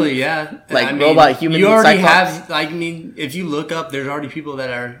 Eventually, yeah. Like robot human. You already Cyclops? have. Like, I mean, if you look up, there's already people that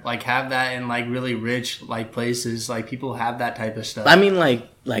are like have that in like really rich like places. Like people have that type of stuff. I mean, like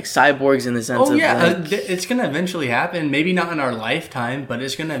cyborgs in the sense of like, it's gonna eventually happen. Maybe not in our lifetime, but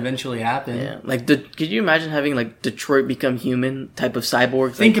it's gonna eventually happen. Yeah, like could you imagine having like Detroit Become Human type of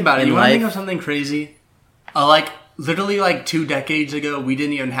cyborgs? Think like, about it. in You want to life? think of something crazy? Like literally, like 2 decades ago, we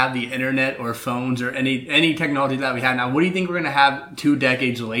didn't even have the internet or phones or any technology that we have now. What do you think we're gonna have 2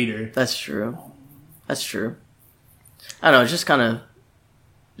 decades later? That's true. That's true. I don't know. It's just kind of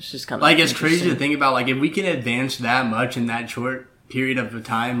like it's crazy to think about. Like if we can advance that much in that short period of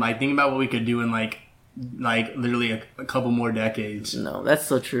time, like think about what we could do in like literally a couple more decades. No, that's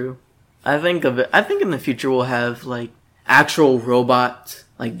so true. I think in the future we'll have like actual robots,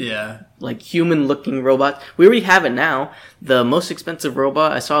 like human looking robots. We already have it now. The most expensive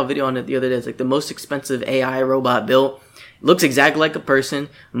robot, I saw a video on it the other day. It's like the most expensive AI robot built. Looks exactly like a person,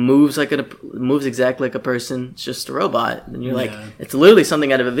 moves exactly like a person. It's just a robot, and you're like, it's literally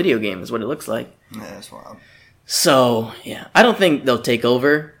something out of a video game. Is what it looks like. Yeah, that's wild. So yeah, I don't think they'll take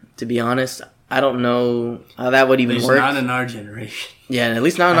over. To be honest, I don't know how that would even work. Not in our generation. Yeah, at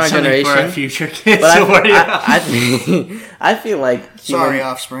least not in That's our generation. For our future kids. But I feel like sorry,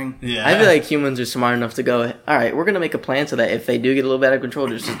 offspring. Yeah. I feel like humans are smart enough to go, all right, we're gonna make a plan so that if they do get a little bit out of control,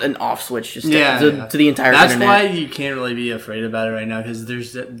 there's just an off switch to the entire That's internet. why you can't really be afraid about it right now, because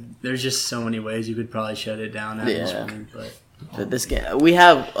there's just so many ways you could probably shut it down at this point. But this game, we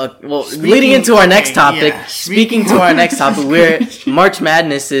have leading into our next topic. Yeah. Speaking to our next topic, March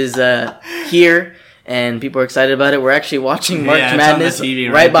Madness is here. And people are excited about it. We're actually watching March Madness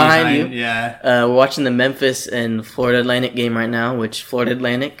right behind you. Yeah. We're watching the Memphis and Florida Atlantic game right now, which Florida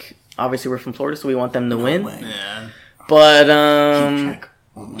Atlantic, obviously we're from Florida, so we want them to win. Yeah. But,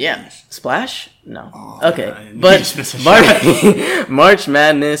 yeah. Splash? No. Okay. But March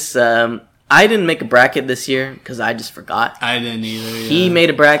Madness, I didn't make a bracket this year because I just forgot. I didn't either. Yeah. He made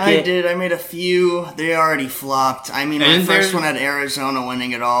a bracket. I did. I made a few. They already flopped. I mean, my first one had Arizona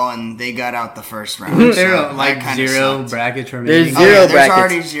winning it all, and they got out the first round. There are like zero brackets remaining. There's zero brackets. There's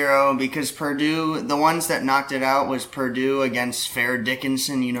already zero because Purdue, the ones that knocked it out was Purdue against Fair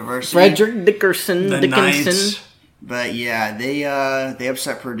Dickinson University. Frederick Dickinson. Knights. But yeah, they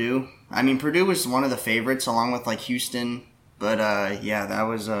upset Purdue. I mean, Purdue was one of the favorites along with like Houston. But yeah, that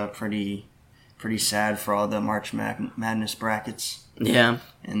was a pretty pretty sad for all the March Madness brackets. Yeah.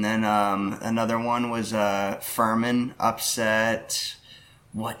 And then another one was Furman upset.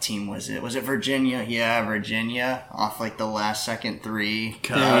 What team was it? Was it Virginia? Yeah, Virginia off like the last second three.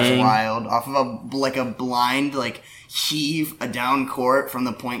 That was wild. Off of a blind heave a down court from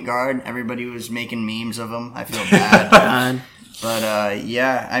the point guard. Everybody was making memes of him. I feel bad. But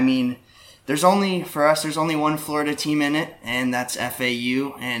yeah, I mean, there's only one Florida team in it, and that's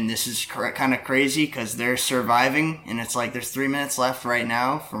FAU. And this is kind of crazy because they're surviving, and it's like there's 3 minutes left right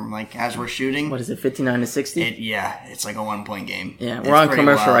now from as we're shooting. What is it, 59-60? Yeah, it's like a 1 point game. Yeah, we're on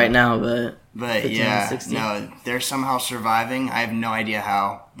commercial right now, but yeah, no, they're somehow surviving. I have no idea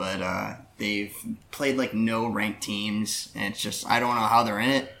how, but they've played no ranked teams, and it's just I don't know how they're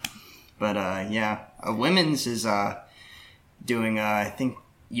in it. But yeah, women's is doing I think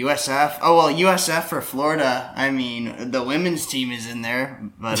USF. Oh well, USF for Florida. I mean, the women's team is in there,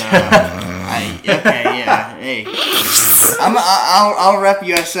 but Hey, I'll rep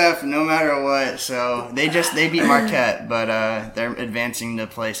USF no matter what. So they beat Marquette, but they're advancing to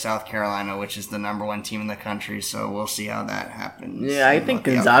play South Carolina, which is the number 1 team in the country. So we'll see how that happens. Yeah, I think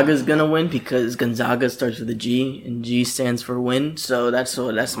Gonzaga's gonna win because Gonzaga starts with a G, and G stands for win. So that's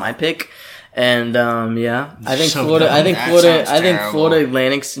my pick. And yeah, I think Florida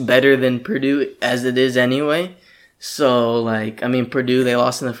Atlantic's better than Purdue as it is anyway. So Purdue, they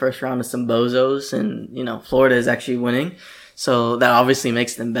lost in the first round to some bozos, and Florida is actually winning. So that obviously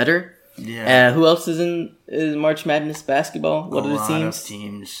makes them better. Yeah. Who else is March Madness basketball? What are the teams? A lot of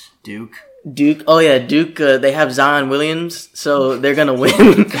teams. Duke. Oh yeah, Duke. They have Zion Williams, so they're gonna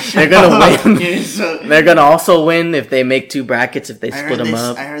win. They're gonna win. They're gonna also win if they make 2 brackets. If they split them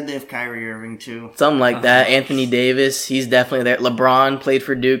up. I heard they have Kyrie Irving too. Something like that. Anthony Davis, he's definitely there. LeBron played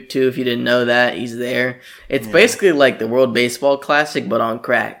for Duke too. If you didn't know that, he's there. It's basically like the World Baseball Classic, but on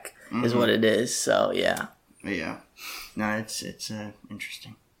crack, is what it is. So yeah. Yeah. No, it's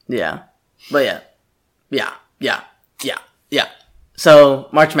interesting. Yeah, but yeah. So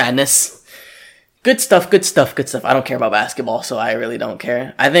March Madness. Good stuff. I don't care about basketball, so I really don't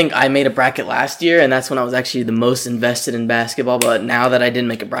care. I think I made a bracket last year, and that's when I was actually the most invested in basketball, but now that I didn't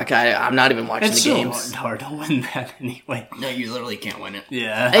make a bracket, I'm not even watching the games. It's so hard to win that anyway. No, you literally can't win it.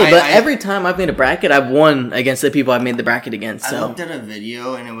 Yeah. Hey, but every time I've made a bracket, I've won against the people I've made the bracket against. So. I looked at a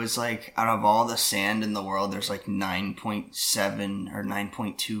video, and it was out of all the sand in the world, there's 9.7 or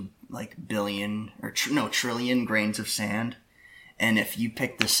 9.2 billion or trillion grains of sand. And if you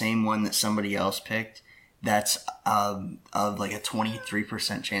pick the same one that somebody else picked, that's of a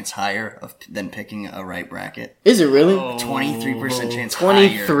 23% chance higher than picking a right bracket. Is it really? 23% chance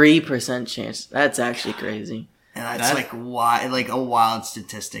 23% chance. That's actually crazy. And that's a wild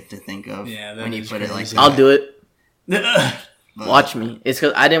statistic to think of when you put it like that. I'll do it. Watch me. It's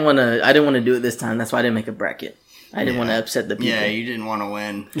because I didn't want to do it this time. That's why I didn't make a bracket. I didn't want to upset the people. Yeah, you didn't want to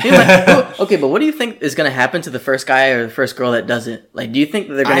win. Okay, but what do you think is going to happen to the first guy or the first girl that does it? Like, do you think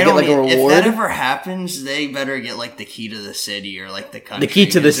that they're going to get a reward? If that ever happens, they better get the key to the city or the country. The key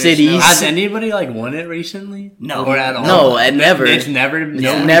to the city. Has anybody won it recently? No, or at all? No, never. It's never.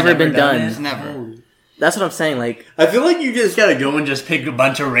 Never been done. It's never. That's what I'm saying. I feel like you just gotta go and just pick a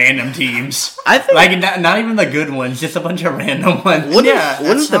bunch of random teams. I think not even the good ones, just a bunch of random ones.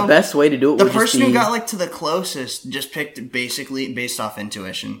 Wouldn't the best way to do it? The person who got to the closest just picked basically based off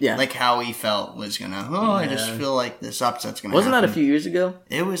intuition. Yeah, how he felt was gonna. I just feel like this upset's gonna. Wasn't happen. That a few years ago?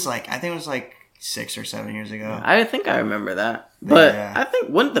 It was I think it was 6 or 7 years ago. I think I remember that, but I think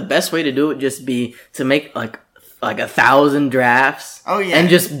wouldn't the best way to do it just be to make 1,000 drafts? Oh yeah, and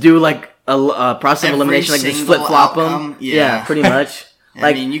just do a process of elimination, just flip flop them. Yeah, pretty much.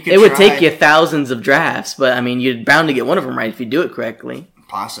 It would take you thousands of drafts, but you're bound to get one of them right if you do it correctly.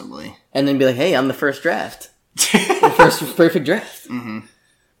 Possibly. And then be like, hey, I'm the first draft, the first perfect draft. Mm-hmm.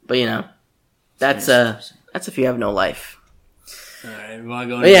 But that's if you have no life. All right, we want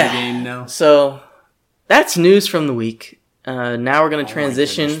to go into the game now. So that's news from the week. Now we're going to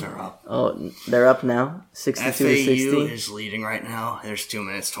transition. Goodness, they're up. Oh, they're up now. 62-60. FAU is leading right now. There's 2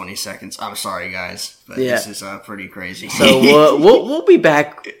 minutes, 20 seconds. I'm sorry, guys, but this is pretty crazy. So we'll be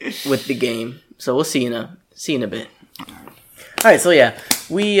back with the game. So we'll see you in a bit. All right. So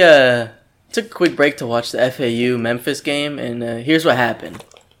we took a quick break to watch the FAU Memphis game, and here's what happened.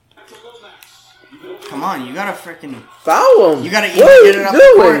 Come on, you gotta freaking foul him. You gotta get it up the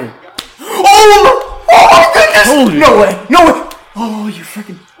court. Oh my goodness! No way! Oh, you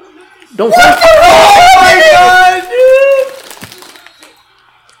freaking don't! Oh my god, dude!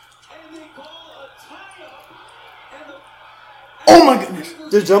 Oh my goodness!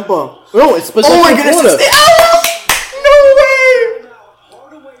 The jump ball. No, it's specific. Oh my goodness! It's the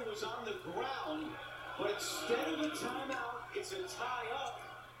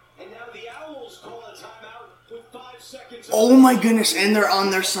Oh my goodness, and they're on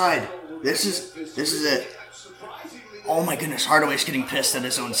their side. This is it. Oh my goodness, Hardaway's getting pissed at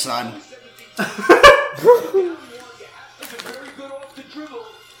his own son.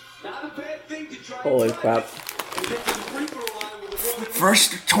 Holy crap.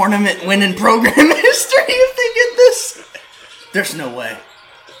 First tournament win in program history if they get this. There's no way.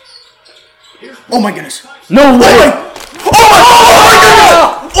 Oh my goodness. No way!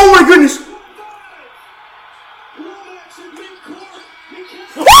 Oh my goodness!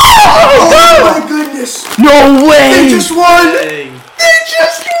 Oh my goodness! No way! They just won! Dang. They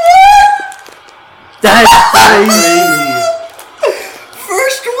just won! That's crazy!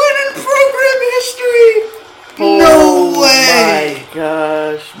 First win in program history! No way! Oh my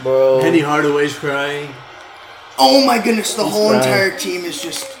gosh, bro. Penny Hardaway's crying. Oh my goodness, the whole crying. entire team is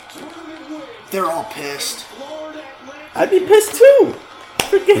just... They're all pissed. I'd be pissed too.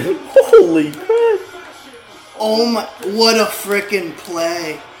 Freaking holy crap. Oh my... What a freaking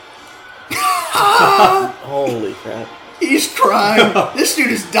play. Holy crap. He's crying. This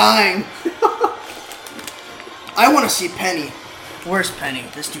dude is dying. I want to see Penny. Where's Penny?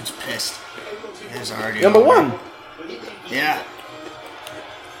 This dude's pissed. It's already Number over. 1. Yeah.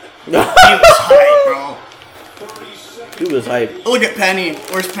 He was hype, bro. He was hype. Look at Penny.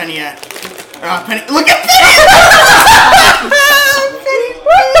 Where's Penny at? Penny. Look at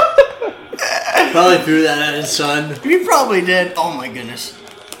Penny! Probably threw that at his son. He probably did. Oh my goodness.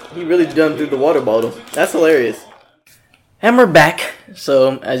 He really done through the water bottle. That's hilarious. And we're back.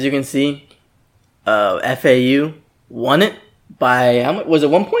 So, as you can see, FAU won it by, how much? Was it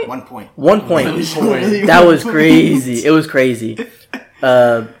 1 point? 1 point. 1 point. That was crazy. It was crazy.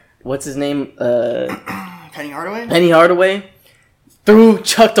 What's his name? Penny Hardaway? Penny Hardaway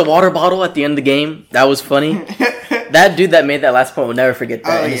chucked a water bottle at the end of the game. That was funny. That dude that made that last point will never forget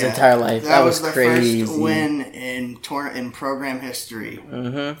that in his entire life. That was the crazy. first win in program history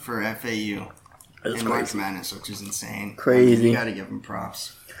for FAU in March Madness, which is insane. Crazy. I mean, you gotta give him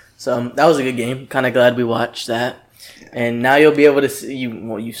props. So that was a good game. Kind of glad we watched that. Yeah. And now you'll be able to see.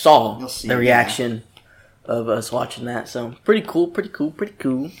 You saw the reaction of us watching that. So pretty cool.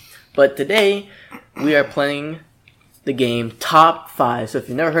 But today we are playing the game Top 5. So if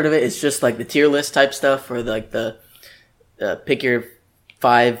you've never heard of it, it's just like the tier list type stuff, or like the pick your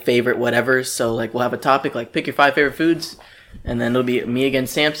 5 favorite whatever. So like we'll have a topic like pick your 5 favorite foods, and then it'll be me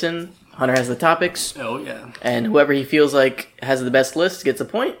against Samson. Hunter has the topics. Oh yeah. And whoever he feels like has the best list gets a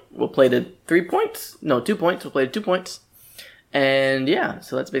point. We'll play to 3 points. No, 2 points. We'll play to 2 points. And yeah,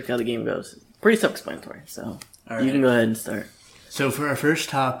 so that's basically how the game goes. Pretty self-explanatory. So you can go ahead and start. So for our first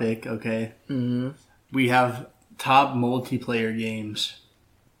topic, okay, we have top multiplayer games.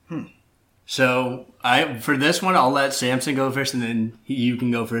 So for this one, I'll let Samson go first, and then you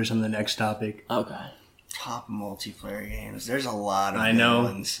can go first on the next topic. Okay. Top multiplayer games. There's a lot of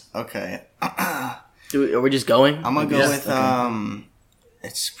ones. Okay. Are we just going? I'm gonna go with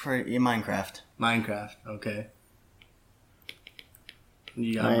it's pretty Minecraft. Minecraft. Okay.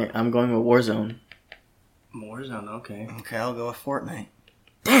 Alright, I'm going with Warzone. Warzone. Okay. Okay, I'll go with Fortnite.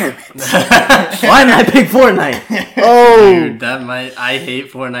 Damn it! Why did I pick Fortnite? Oh, dude, I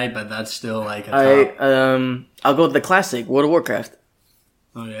hate Fortnite, but that's still like a top. I'll go with the classic World of Warcraft.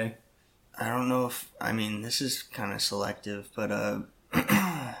 Okay. I don't know if this is kind of selective, but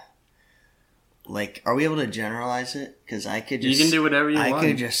like, are we able to generalize it? Because I could just you can do whatever you want. I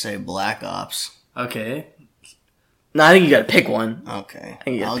could just say Black Ops. Okay. No, I think you gotta pick one. Okay.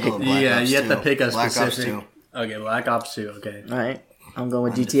 I'll go with Black Ops you have to pick a Black specific. Ops 2. Okay, Black Ops 2. Okay. All right, I'm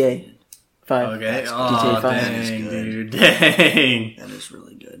going with GTA 5. Okay. GTA 5. Dang, That is good. dude. Dang. That is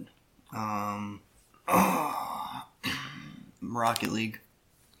really good. Rocket League.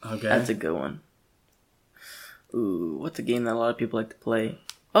 Okay. That's a good one. Ooh, what's a game that a lot of people like to play?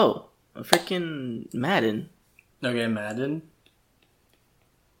 Oh, a freaking Madden. Okay, Madden.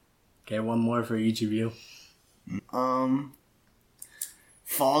 Okay, one more for each of you.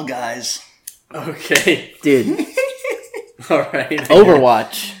 Fall Guys. Okay. Dude. Alright.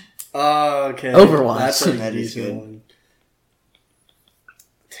 Overwatch. Oh, okay. Overwatch. That's a That is decent good. one.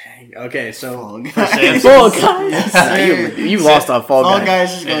 Dang. Okay, so Fall for Guys. Samson. Fall Guys. You lost on Fall Guys. Fall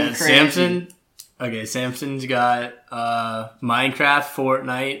Guys is going And crazy. Samson. Okay, Samson's got Minecraft,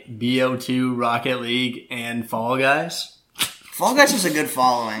 Fortnite, BO2, Rocket League, and Fall Guys. Fall Guys is a good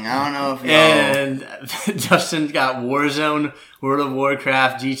following. I don't know if And Justin's got Warzone, World of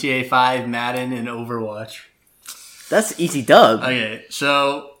Warcraft, GTA 5, Madden, and Overwatch. That's easy dub. Okay,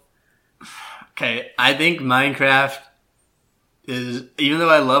 so I think Minecraft is, even though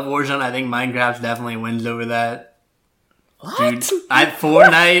I love Warzone, I think Minecraft definitely wins over that. What? Dude, I think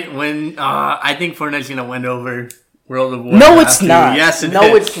Fortnite's gonna win over World of Warcraft. No, it's not. Yes, it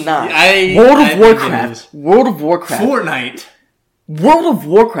no, is. it's not. World of Warcraft. World of Warcraft. Fortnite. World of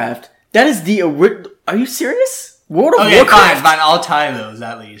Warcraft. That is the original. Are you serious? World of Okay, Warcraft. fine. I'll tie those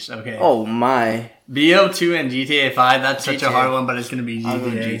at least. Okay. Oh my. BO2 and GTA 5. That's such a GTA. hard one, but it's gonna be I'll go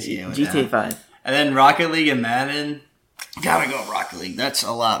GTA. GTA with GTA that. 5. And then Rocket League and Madden. Gotta go Rocket League. That's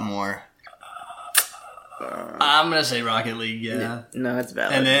a lot more. I'm gonna say Rocket League. Yeah. No, that's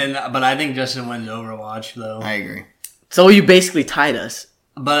valid. And then, but I think Justin wins Overwatch though. I agree. So you basically tied us.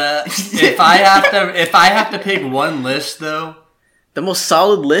 But if I have to pick one list though, The most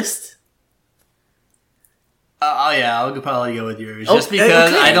solid list. I'll probably go with yours. Oh, Just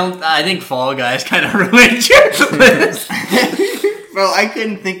because okay. I think Fall Guys kind of ruined your list. Bro, I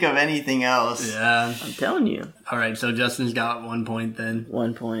couldn't think of anything else. Yeah. I'm telling you. All right, so Justin's got 1 point then.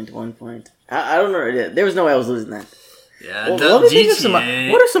 1 point. 1 point. I don't know. There was no way I was losing that. Yeah. Well, the let me think of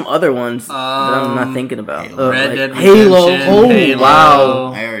GTA. what are some other ones that I'm not thinking about? Red Dead Halo. Redemption, Oh, Halo.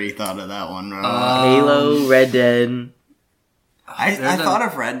 wow. I already thought of that one. Halo, Red Dead. I thought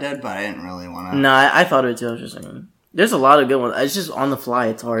of Red Dead, but I didn't really want to. No, I thought of it too. I was just saying. There's a lot of good ones. It's just on the fly.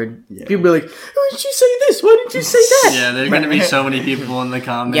 It's hard. Yeah. People be like, "Why didn't you say this? Why didn't you say that?" Yeah, there's gonna be so many people in the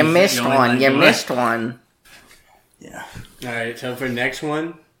comments. You missed going one. like, You "What?" missed one. Yeah. All right, so for next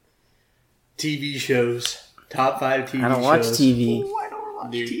one, TV shows. Top 5 TV shows. I don't watch TV. Oh, I don't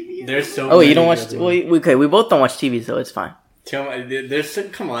watch Dude, TV. there's so Oh, many you don't watch? good Well, ones. okay, we both don't watch TV, so it's fine. Tell me,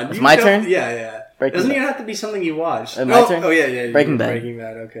 come on. It's you my don't- turn? Yeah. Breaking Doesn't Bad. even have to be something you watch. My oh, turn? Oh, yeah. Breaking Bad. Breaking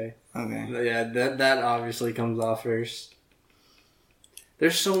Bad, okay. Okay. Yeah, that obviously comes off first.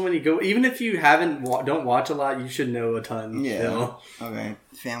 There's so many even if you don't watch a lot, you should know a ton. Yeah. Still. Okay.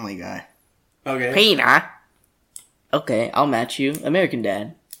 Family Guy. Okay. Peter. Okay, I'll match you. American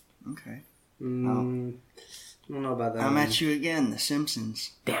Dad. Okay. I don't know about that. I'll one. match you again. The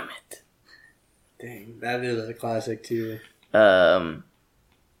Simpsons. Damn it. Dang, that is a classic too. Gosh.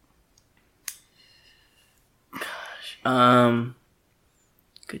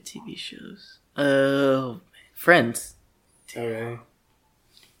 Good TV shows. Friends. Okay.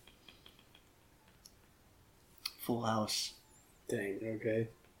 Full House. Dang. Okay.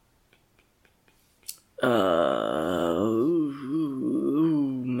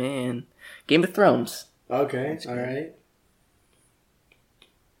 Ooh, man. Game of Thrones. Okay. All right.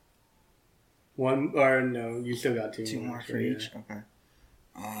 One or no? You still got two. Two more for yeah. each. Okay.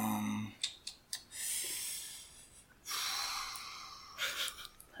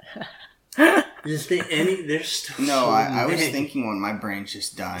 Just think there's still No, so I was many. thinking one. My brain's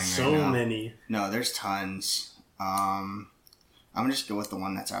just dying So right now. many. No, there's tons. I'm gonna just go with the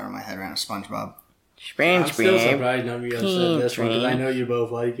one that's out of my head right now. SpongeBob. I'm still SpongeBob. surprised none of you have said this one because I know you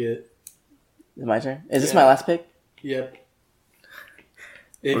both like it. Is it my turn? Is this Yeah. my last pick? Yep.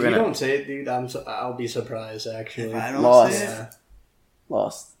 If We're you gonna- don't say it, dude, I'll be surprised actually. If I don't Lost. say it. Yeah.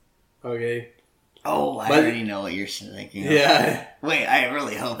 Lost. Okay. Oh, I But- already know what you're thinking. of. Yeah. Wait, I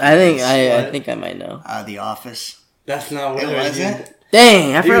really hope. I think it's I think I might know. The Office. That's not what It it was. wasn't?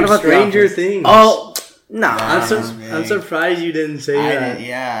 Dang, I forgot Dude, about Stranger The Office. Things. Oh, nah. I'm surprised you didn't say that.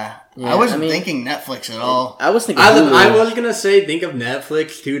 Yeah. Yeah, I wasn't I mean- thinking Netflix at all. I was thinking. I Hulu. was gonna say think of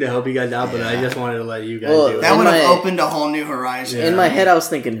Netflix too to help you guys out, but I Yeah. just wanted to let you guys Well, do it. That In would have my- opened a whole new horizon. Yeah. In my head, I was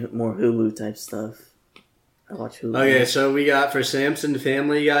thinking more Hulu type stuff. I watch Hulu. Okay, so we got for Samson,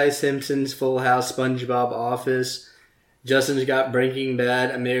 Family Guy, Simpsons, Full House, SpongeBob, Office. Justin's got Breaking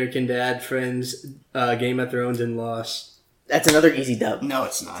Bad, American Dad, Friends, Game of Thrones, and Lost. That's another easy dub. No,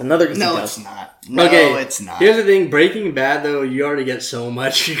 it's not. It's another easy No, dub. it's not. No, Okay, it's not. Here's the thing: Breaking Bad, though, you already get so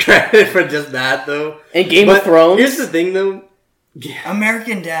much credit for just that, though. And Game But of Thrones. Here's the thing, though.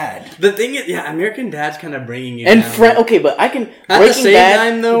 American Dad. The thing is, yeah, American Dad's kind of bringing you And down. Okay, but I can At the Breaking same Bad,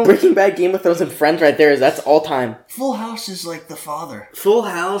 time, though- Breaking Bad, Game of Thrones, and Friends right there. That's all time. Full House is like the father. Full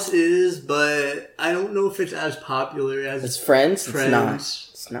House is, but I don't know if it's as popular as It's Friends. It's not. Friends.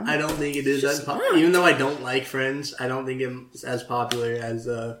 It's not. I don't think it is as popular. Even though I don't like Friends, I don't think it's as popular as.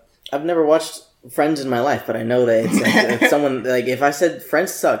 I've never watched Friends in my life, but I know that it's like if someone like if I said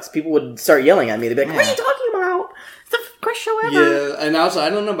Friends sucks, people would start yelling at me. They'd be like, "What are you talking about? It's the greatest show ever." Yeah, and also I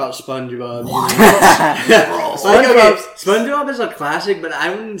don't know about SpongeBob. SpongeBob- SpongeBob is a classic, but I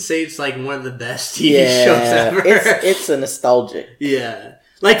wouldn't say it's like one of the best TV shows ever. It's a nostalgic. Yeah,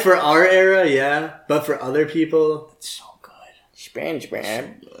 like for our era, yeah, but for other people, It's so good.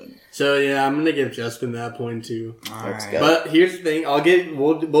 SpongeBob. so yeah, I'm gonna give Justin that point too. Let's Alright. go. But here's the thing: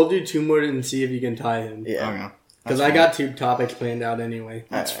 we'll do two more and see if you can tie him. Yeah. Okay. Because That's I got two topics planned out anyway.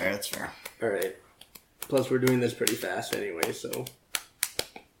 That's fair. That's fair. All right. Plus, we're doing this pretty fast anyway, so.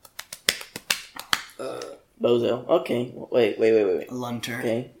 Bozo. Okay. Wait. Lunter.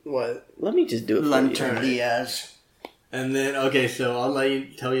 Okay. What? Let me just do it. For Lunter you. Diaz. And then, okay, so I'll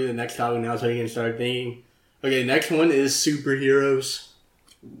tell you the next topic now so you can start thinking. Okay, next one is superheroes.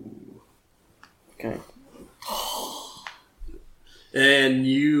 Okay. And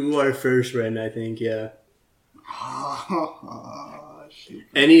you are first, Ren, I think, yeah.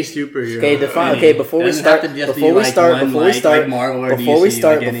 Any superhero. Okay, define. Any. Okay, before we start, define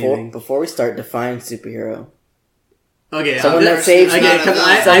superhero. Okay, someone that saves. Okay,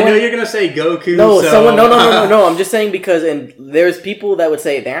 because I know you're gonna say Goku. No, so. No. I'm just saying because there's people that would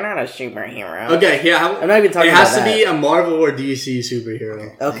say they're not a superhero. Okay, yeah. I'm not even talking. It has to be a Marvel or DC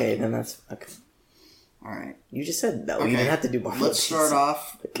superhero. Okay, then that's okay. All right. You just said no. Okay. You didn't have to do Marvel. Let's start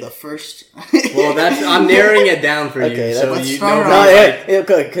off the first. Well, I'm narrowing it down for you. Okay, so let's you start know. off.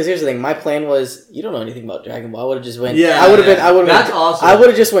 Because here's the thing. My plan was you don't know anything about Dragon Ball. I would have just went. Yeah, I would have been. That's awesome. I would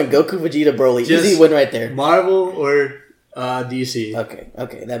have just went Goku, Vegeta, Broly. Easy win right there. Marvel or DC.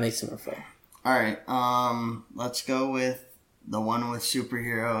 Okay, that makes it more fun. All right. Let's go with the one with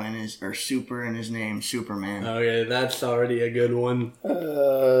superhero in his super in his name, Superman. Okay, that's already a good one.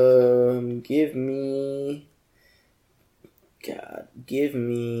 Give me.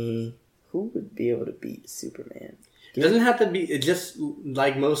 Who would be able to beat Superman? It doesn't have to be. It's just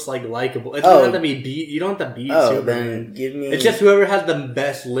like most likable. It doesn't have to be beat. You don't have to beat Superman. Then give me. It's just whoever has the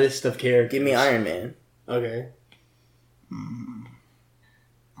best list of characters. Give me Iron Man. Okay. I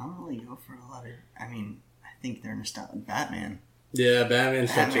don't really go for a lot of. I mean, I think they're nostalgic. Batman. Yeah,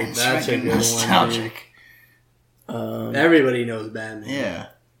 Batman's such a good nostalgic. one. Everybody knows Batman. Yeah.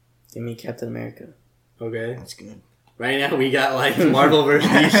 Give me Captain America. Okay, that's good. Right now we got like Marvel versus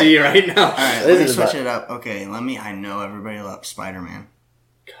DC right now. All right, let me switch it up. Okay, I know everybody loves Spider-Man.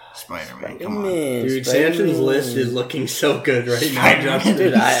 Spider-Man, come on. Dude, Samson's list is looking so good right now.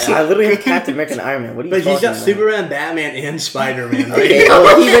 Dude, I literally have Captain America and Iron Man. What are you talking about? But he's got Superman, Batman, and Spider-Man right okay, now.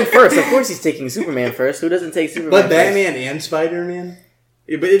 well, he went first. Of course he's taking Superman first. Who doesn't take Superman But first? Batman and Spider-Man?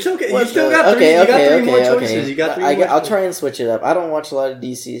 Yeah, but it's okay. Well, you still got three, you got three more choices. You got 3 more I'll try and switch it up. I don't watch a lot of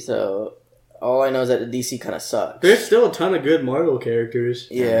DC, so all I know is that the DC kind of sucks. There's still a ton of good Marvel characters.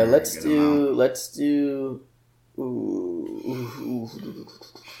 Yeah, let's do...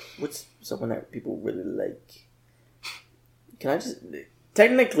 What's someone that people really like? Can I just...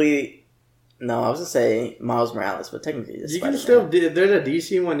 Technically... No, I was going to say Miles Morales, but technically it's You can still... There's a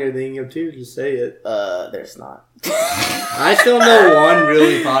DC one you're thinking of too, just say it. There's not. I still know one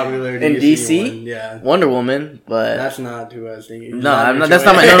really popular DC in DC? one. Yeah. Wonder Woman, but... That's not who I was thinking. No, I'm not. That's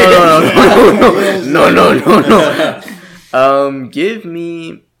not my... No. Give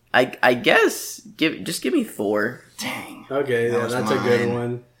me... I guess... Just give me Thor. Dang. Okay, yeah, that's a good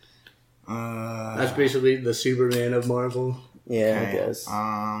one. That's basically the Superman of Marvel. Yeah, I guess.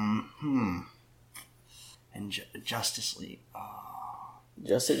 And Justice League.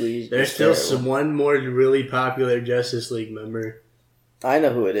 Justice League. There's still one more really popular Justice League member. I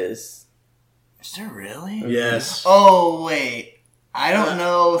know who it is. Is there really? Yes. Oh, wait. I don't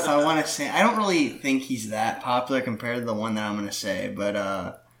know if I want to say... I don't really think he's that popular compared to the one that I'm going to say, but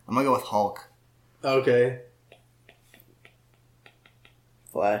I'm going to go with Hulk. Okay.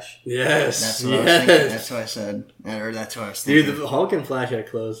 Flash. Yes. That's what I was thinking. That's what I said. Or that's what I was thinking. Dude, the Hulk and Flash are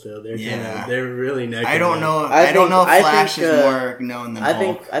close though. They're really neck. I don't know. I don't know if Flash is more known than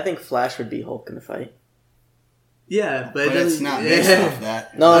Hulk. I think Flash would beat Hulk in the fight. Yeah, but it's not based off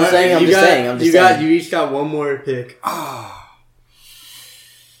that. No, I'm just saying. You each got one more pick. Oh.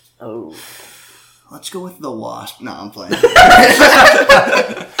 Let's go with the Wasp. No, I'm playing.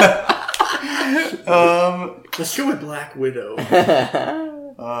 Let's go with Black Widow.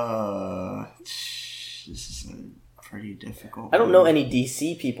 This is pretty difficult. I don't know any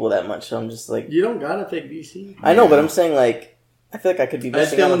DC people that much, so I'm just like... You don't gotta pick DC. I know, but I'm saying, like, I feel like I could be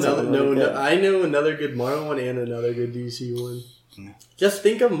missing out on something really good. I know another good Marvel one and another good DC one. Yeah. Just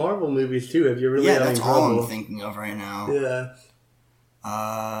think of Marvel movies, too, if you're really having trouble. That's all I'm thinking of right now. Yeah.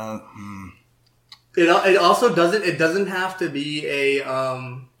 It also doesn't have to be a,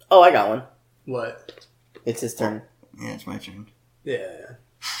 Oh, I got one. What? It's his turn. Yeah, it's my turn. Yeah.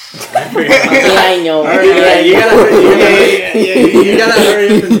 I know. You gotta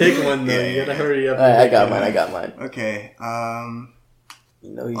hurry up and pick one though. You gotta hurry up. I got mine. Okay.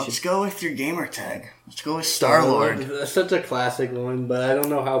 Let's go with your gamer tag. Let's go with Star-Lord. That's such a classic one, but I don't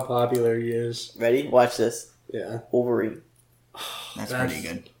know how popular he is. Ready? Watch this. Yeah. Wolverine. That's pretty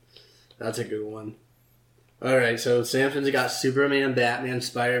good. That's a good one. Alright, so Samson's got Superman, Batman,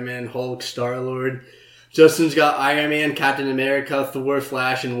 Spider-Man, Hulk, Star-Lord. Justin's got Iron Man, Captain America, Thor,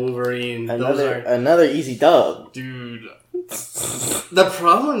 Flash, and Wolverine. Another easy dub. Dude. The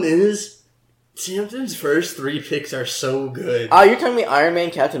problem is, Samson's first 3 picks are so good. Oh, you're telling me Iron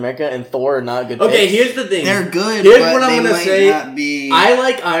Man, Captain America, and Thor are not good Okay, picks? here's the thing. They're good, Here's but what I'm they gonna might say. not be... I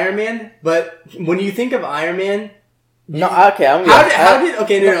like Iron Man, but when you think of Iron Man... No, okay, I'm no.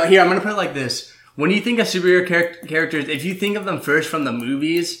 Here, I'm going to put it like this. When you think of superhero characters, if you think of them first from the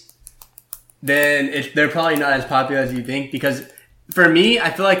movies, then they're probably not as popular as you think, because... For me,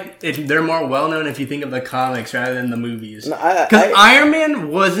 I feel like they're more well-known if you think of the comics rather than the movies. Because Iron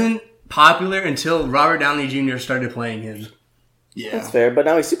Man wasn't popular until Robert Downey Jr. started playing him. Yeah. That's fair, but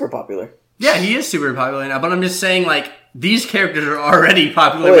now he's super popular. Yeah, he is super popular now, but I'm just saying, like, these characters are already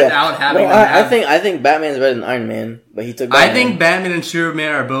popular without having them have... I think Batman's better than Iron Man, but he took Batman. I think Batman and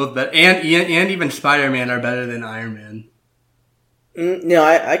Superman are both better, and even Spider-Man are better than Iron Man. No,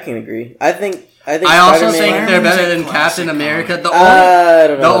 I can agree. I also think they're better than Captain America.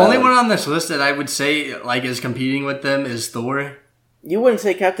 The only one on this list that I would say like is competing with them is Thor. You wouldn't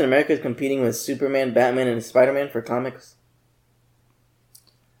say Captain America is competing with Superman, Batman, and Spider-Man for comics?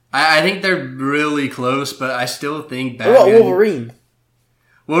 I think they're really close, but I still think Batman... What about Wolverine?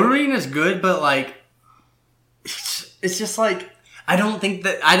 Wolverine is good, but like... It's just like...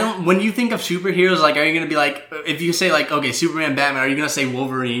 When you think of superheroes, like, are you going to be like... If you say, like, okay, Superman, Batman, are you going to say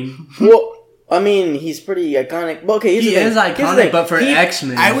Wolverine? Well... I mean, he's pretty iconic. Well, okay, he is iconic, but for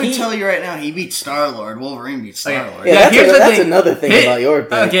X-Men... I would tell you right now, he beat Star-Lord. Wolverine beat Star-Lord. Yeah, that's another thing about your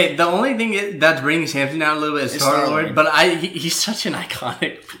pick. Okay, the only thing that's bringing Samson down a little bit is Star-Lord, but he's such an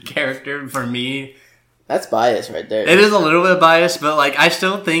iconic character for me. That's bias right there. It is a little bit biased, but like I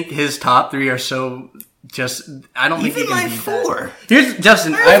still think his top 3 are so... I don't think he can beat 4. That. Here's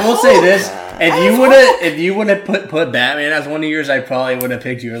Justin. I will say this: if you would have put Batman as one of yours, I probably would have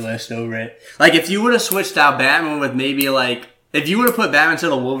picked your list over it. Like if you would have switched out Batman with maybe like if you would have put Batman to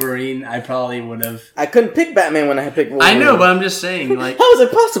the Wolverine, I probably would have. I couldn't pick Batman when I picked Wolverine. I know, but I'm just saying, like how was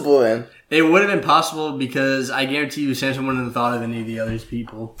it possible then? It would have been possible because I guarantee you, Samson wouldn't have thought of any of the other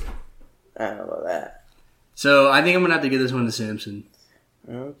people. I don't know about that. So I think I'm gonna have to give this one to Samson.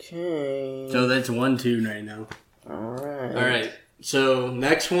 Okay. So that's 1-2 right now. Alright. So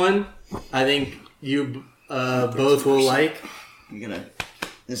next one, I think you both will like. This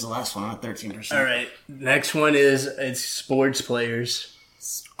is the last one, not 13%. Alright. Next one it's sports players.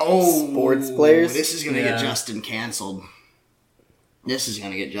 Oh, sports players? This is gonna get Justin canceled.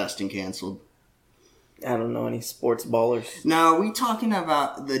 I don't know any sports ballers. Now, are we talking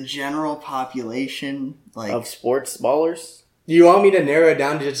about the general population of sports ballers? You want me to narrow it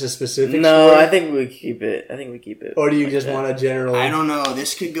down to just a specific No, sport? I think we keep it. Or do you just want a general... I don't know.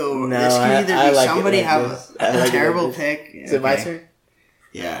 This could go... No, this could either be like somebody like have a terrible pick. Is it my turn?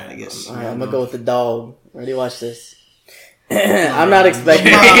 Yeah, I guess. Alright, I'm gonna go with the dog. Ready? Watch this. I'm not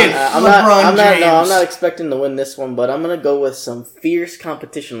expecting... I'm not expecting to win this one, but I'm gonna go with some fierce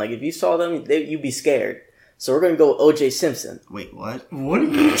competition. Like, if you saw them, you'd be scared. So we're going to go with O.J. Simpson. Wait, what? What are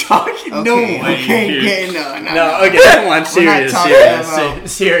you talking? Okay, no way, okay, no. Okay, come on,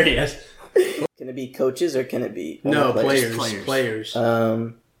 serious. Can it be coaches or can it be players?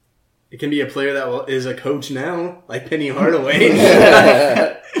 It can be a player that is a coach now, like Penny Hardaway.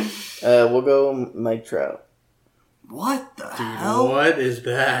 We'll go Mike Trout. What the hell? What is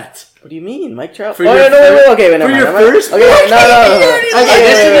that? What do you mean, Mike Trout? Okay, no. Okay, no. First? Okay, no. Okay,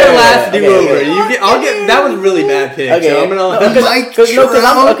 this is your last do-over. That was a really bad pick. Okay, so I'm gonna.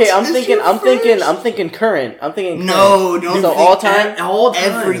 I'm thinking current. I'm thinking current. No, don't. So all time,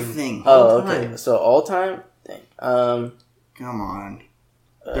 everything. Oh, okay. So all time. Come on.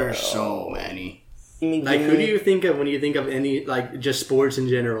 There's so many. Like, who do you think of when you think of any like just sports in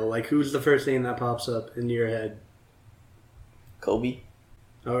general? Like, who's the first thing that pops up in your head? Kobe.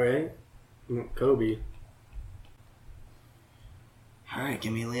 All right, Kobe. All right,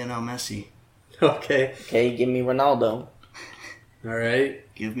 give me Lionel Messi. Okay. Okay, give me Ronaldo. All right.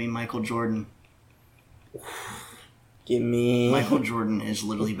 Give me Michael Jordan. Give me... Michael Jordan is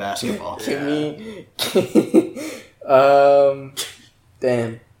literally basketball. Give me...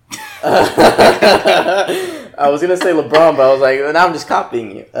 Damn. I was gonna say LeBron, but I was like, now I'm just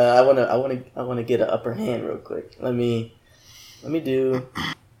copying you. I wanna get an upper hand real quick. Let me do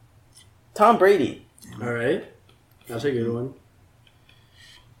Tom Brady. All right, that's a good one.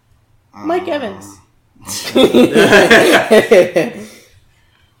 Mike Evans.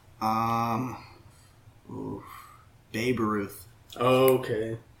 Babe Ruth.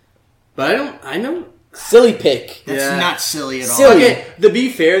 Okay, but I know. Silly pick. That's not silly at all. Silly. Okay, to be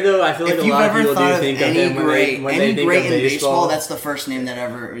fair though, I feel like a lot of people do think of him when they think of baseball. That's the first name that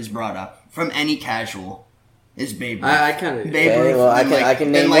ever is brought up from any casual. Is Babe Ruth. I kind of. Babe Ruth. Well, I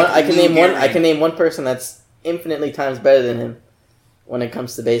can name one person that's infinitely times better than him. when it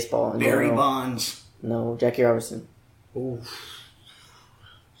comes to baseball. Barry Bonds. No, Jackie Robinson. Ooh.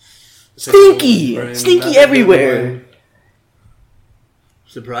 Stinky everywhere.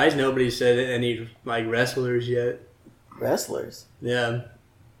 Surprised nobody said any like wrestlers yet. Wrestlers? Yeah.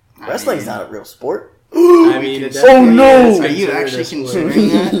 Wrestling's not a real sport. I mean, it Oh no! is Are you actually considering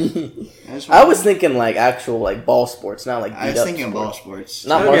that? I was thinking like actual like ball sports, not like beat I was up thinking sport. ball sports.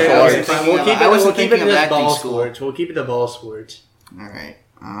 Not Okay, martial arts. fine. We'll keep it. I wasn't We'll keep it thinking of just acting ball school. sports. We'll keep it to ball sports. All right.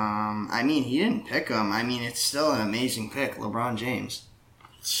 I mean, he didn't pick him. I mean, it's still an amazing pick, LeBron James.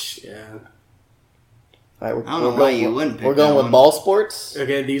 Yeah. All right, I don't know why you wouldn't pick We're going that with one. ball sports.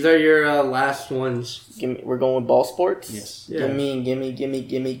 Okay, these are your last ones. We're going with ball sports. Yes. Yeah.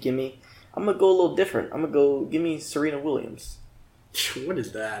 Gimme. I'm gonna go a little different. I'm gonna go. Give me Serena Williams. What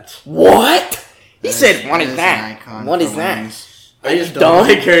is that? What? He That said, is- "What that is an that? icon What for is that?" women's. I just dumb? don't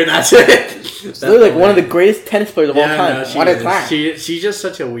like her. That's it. She's literally like one of the greatest tennis players of all time. No, she What is that? She's just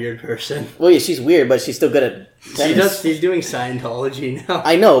such a weird person. Well, yeah, she's weird, but she's still good at tennis. She's doing Scientology now.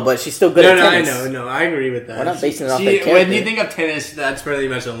 I know, but she's still good at tennis. I agree with that. We're not basing it off See, their character. when you think of tennis, that's pretty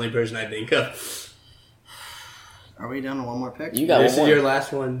much the only person I think of. Are we down to one more pick? You got This one is more. your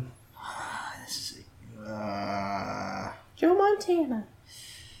last one. This is, Joe Montana.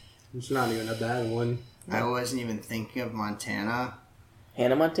 It's not even a bad one. I wasn't even thinking of Montana.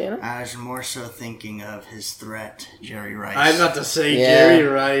 Hannah Montana? I was more so thinking of his threat, Jerry Rice. I was about to say Yeah. Jerry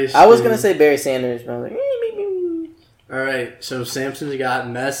Rice. I was dude. going to say Barry Sanders, but I was like, All right, so Samson's got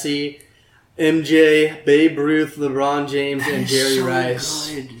Messi, MJ, Babe Ruth, LeBron James, That and is Jerry so Rice.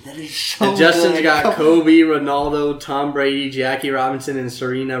 good. That is so And Justin's good. got Come on. Kobe, Ronaldo, Tom Brady, Jackie Robinson, and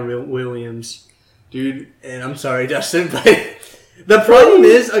Serena Williams. Dude, and I'm sorry, Justin, but the problem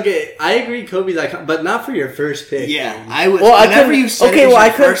is, okay, I agree Kobe's icon, but not for your first pick. Yeah, I was. well, I whenever couldn't. you said Okay, it was well,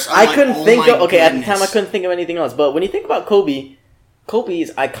 your first, I'm I like, couldn't oh think my of. Okay, at the time, I goodness. couldn't think of anything else. But when you think about Kobe, Kobe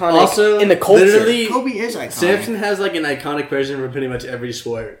is iconic Also, in the culture. literally, Kobe is iconic. Samson has like an iconic person for pretty much every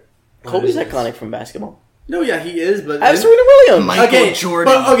sport. Kobe's Honestly. iconic from basketball. No, yeah, he is, but I have Serena Williams. Michael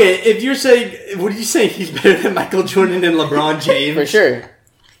Jordan. But okay, if you're saying, what are you saying? He's better than Michael Jordan and LeBron James For sure.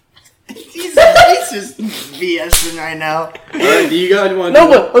 he's just BSing right now. All right, do you guys want? No,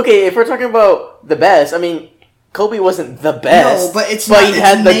 but okay, if we're talking about the best, I mean, Kobe wasn't the best. No, but it's but not- he it's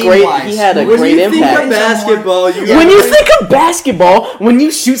had the great. name-wise. He had a when great you think impact. of basketball, you When you think of basketball, when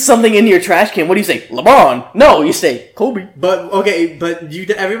you shoot something into your trash can, what do you say? LeBron. No, you say Kobe. But okay, but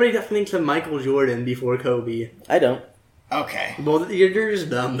everybody definitely thinks of Michael Jordan before Kobe. I don't. Okay. Well, you're just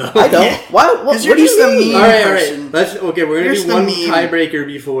dumb though. I don't. Yeah. Why? What, 'Cause you're what do just you a mean? meme. All right. person. We're gonna You're do just a one meme. tiebreaker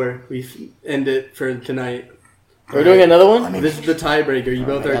before we end it for tonight. We're doing another one? This is the tiebreaker. You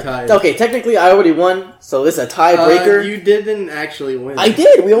both are tied. Okay, technically I already won, so this is a tiebreaker. You didn't actually win. I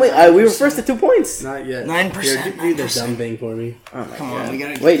did. We were first to 2 points. Not yet. 9%, Here, do this 9%. dumb thing for me. Oh my Come god. on, we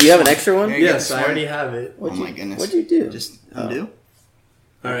gotta. Wait, do you have an extra one? Yeah, you get Yes, this I one. already have it. Oh my goodness. What'd you do? Just Oh. undo.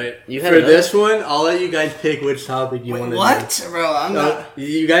 All right. You had for another- this one, I'll let you guys pick which topic you want to do. What, bro? I'm not.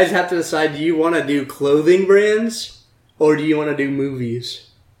 You guys have to decide. Do you want to do clothing brands or do you want to do movies?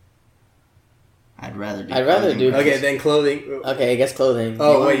 I'd rather do. I'd rather clothing. do- Okay, then clothing. Okay, I guess clothing.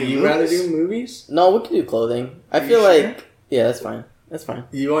 Oh You wait, want you rather movies? do movies? No, we can do clothing. I Are feel you like sure? yeah, that's fine. That's fine.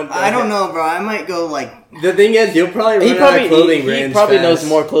 You want? I don't know, bro. I might go like. The thing is, you'll probably He run out probably of clothing he brands. probably fast. knows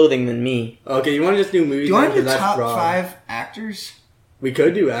more clothing than me. Okay, you want to just do movies? Do you want then? to do 'Cause that's top broad. 5 actors? We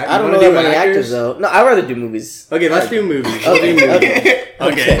could do actors. I don't know that many actors though. No, I'd rather do movies. Okay, let's do movies. Okay, We'll do movies.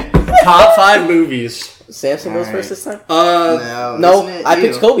 okay. Top 5 movies. Samson goes Alright. first this time? No, isn't it I you?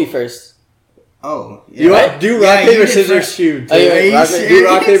 picked Kobe first. Oh, yeah. You want do rock Yeah, you paper did scissors first. shoot? Oh, yeah, Are you rock, serious? do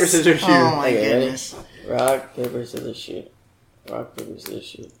rock paper scissors shoot. Oh my Okay, ready? goodness. Rock, paper, scissors, shoot. Rock, paper, scissors,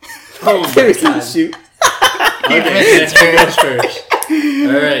 shoot. Oh Paper, my scissors, God. shoot. Okay, who goes first?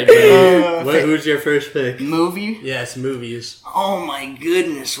 All right, man. Who's your first pick? Movie? Yes, movies. Oh my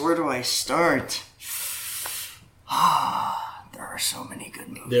goodness, where do I start? There are so many good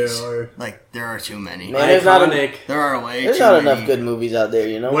movies. There are Like, there are too many. Man, there's not, iconic. There are way there's too not many. enough good movies out there,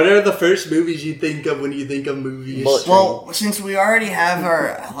 you know? What are the first movies you think of when you think of movies? Bullet Well, since we already have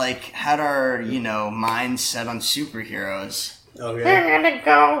had our, minds set on superheroes. Okay. gonna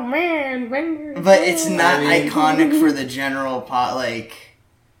go, man. But it's not I mean- iconic for the general pot,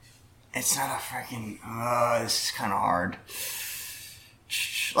 it's not a freaking, this is kind of hard.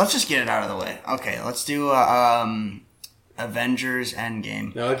 Let's just get it out of the way. Okay, let's do, Avengers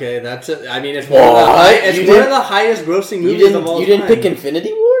Endgame. Okay, that's it. I mean, it's What? one of You the didn't- highest grossing You movies of all didn't time. pick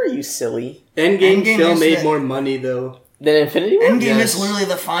Infinity War? You silly. Endgame Endgame still is made the- more money though. Then Infinity War? Endgame Yes. is literally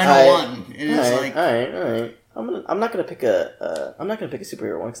the final Alright. one. It is like, Alright. I'm not gonna pick a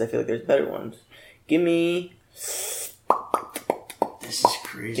superhero one because I feel like there's better ones. Give me. this This is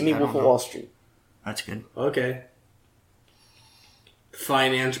crazy. Give me I Wolf don't of know. Wall Street. That's good. Okay.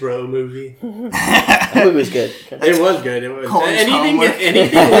 Finance Bro movie. That movie was good. It was good. It was Colin's homework.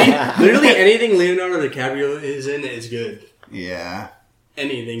 literally anything Leonardo DiCaprio is in is good. Yeah.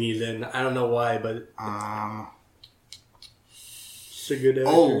 Anything he's in. I don't know why, but it's a good actor.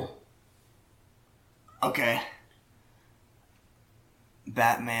 Oh. Okay.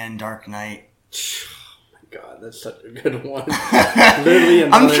 Batman Dark Knight. God, that's such a good one. Literally,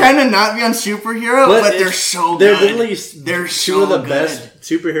 I'm trying to not be on superhero, but they're so They're good. literally They're two so of the good. best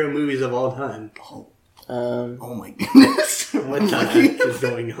superhero movies of all time. Oh my goodness. What the heck is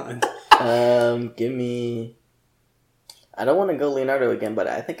going on? Give me. I don't want to go Leonardo again, but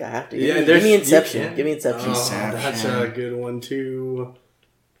I think I have to. Yeah, Give me Inception. Give me Inception. Oh, that's a good one too.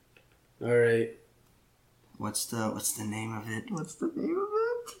 All right. What's the name of it?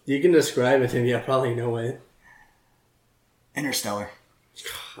 You can describe it to me. I probably know it. Interstellar.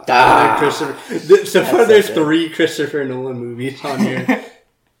 Christopher. So far, there's okay. 3 Christopher Nolan movies on here.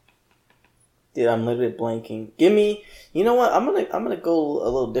 Dude, I'm literally blanking. Give me. You know what? I'm gonna go a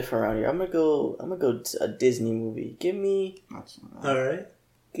little different around here. I'm gonna go to a Disney movie. Give me. All right.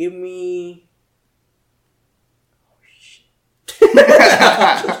 Give me. Oh shit.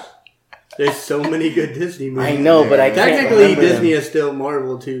 There's so many good Disney movies. I know, but I can't Technically, remember Disney them. is still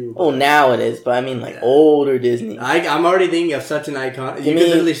Marvel too. Oh, now it is, but I mean like older Disney. I'm already thinking of such an icon. You Give can me-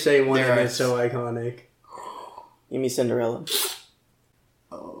 literally say one There and are- it's so iconic. Give me Cinderella.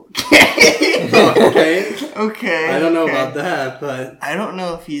 Okay. Okay. Okay. I don't know okay. about that, but I don't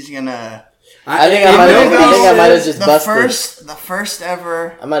know if he's gonna. I think I might have just the busted. the first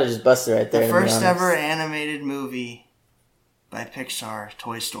ever I might have just busted right there. the to be first honest. ever animated movie by Pixar,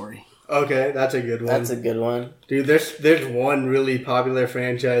 Toy Story. Okay, that's a good one. That's a good one. Dude, there's one really popular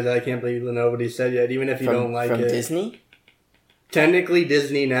franchise that I can't believe that nobody said yet, even if you don't like from it. Disney. Technically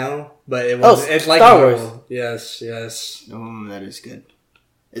Disney now, but it was it's like Star Wars. Marvel. Yes. That is good.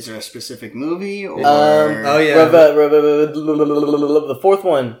 Is there a specific movie or? Oh, yeah. The fourth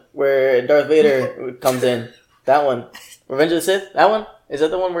one where Darth Vader comes in. That one. Revenge of the Sith. That one. Is that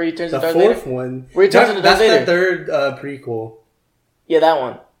the one where he turns The into Darth fourth Vader? one. Where he turns into Darth That's Vader. the third prequel. Yeah, that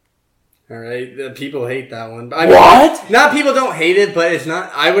one. All right, the people hate that one. I mean, What? Not people don't hate it, but it's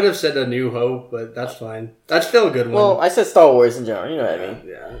not. I would have said A New Hope, but that's fine. That's still a good one. Well, I said Star Wars in general. You know what I mean.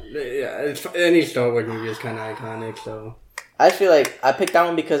 Yeah. Any Star Wars movie is kind of iconic, so I feel like I picked that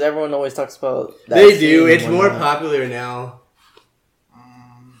one because everyone always talks about that. they do. scene It's when, more popular now.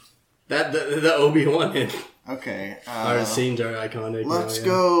 That the Obi-Wan and Okay. our scenes are iconic. Let's now,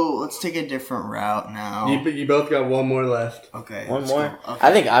 go. Let's take a different route now. You both got one more left. Okay. One let's more. go. Okay.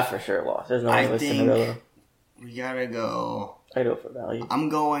 I think I for sure lost. There's no I way with think- Cinderella. We gotta go. I go for value. I'm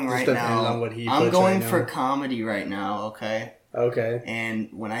going Just right depends now. on what he I'm puts going right for now. comedy right now. Okay. Okay. And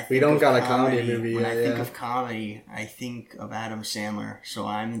when I think We don't of got a comedy movie when yet, I think yeah. of comedy, I think of Adam Sandler. So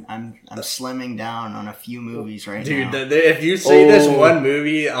I'm slimming down on a few movies right Dude, now. if you say this Oh. one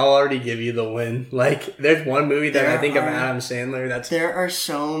movie, I'll already give you the win. Like, there's one movie that There I think of are- Adam Sandler. That's There are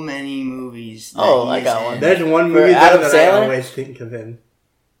so many movies. That Oh, he I is got in. one. there's one For movie Adam that Sandler? I always think of him.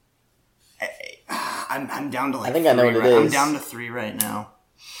 I'm down to like. I think I know three what it right- I'm is. down to 3 right now.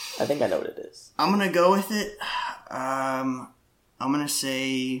 I think I know what it is. I'm gonna go with it. I'm gonna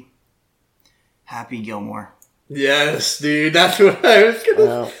say Happy Gilmore. Yes, dude, that's what I was gonna.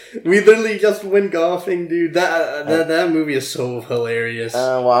 No. We literally just went golfing, dude. That movie is so hilarious.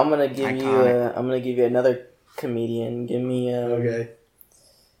 Well, I'm gonna give Iconic. I'm gonna give you another comedian. Give me. Okay.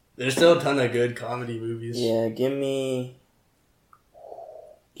 There's still a ton of good comedy movies. Yeah, give me.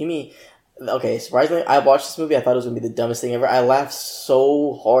 Okay, surprisingly, I watched this movie. I thought it was gonna be the dumbest thing ever. I laughed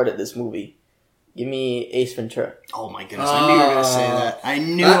so hard at this movie. Give me Ace Ventura. Oh my goodness! I knew you were gonna say that. I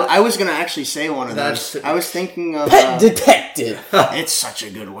knew I was gonna actually say one of those. That's- I was thinking of. Pet Detective. It's such a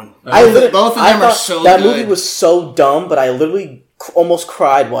good one. Both of them are so that good. movie was so dumb, but I literally almost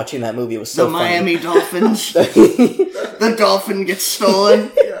cried watching that movie. It was so The funny. Miami Dolphins. The dolphin gets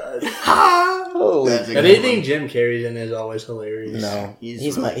stolen. Holy That's a good Anything one. Jim Carrey's in is always hilarious. no, He's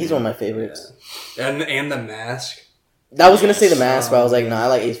he's really one of my favorites. And The Mask. I was gonna say The Mask, but I was like, no, I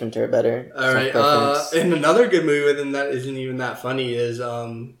like Ace Ventura better. All right. And another good movie than that isn't even that funny is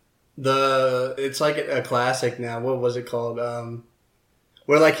it's like a classic now. What was it called?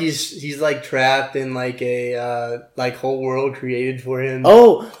 Where like he's like trapped in like a like whole world created for him.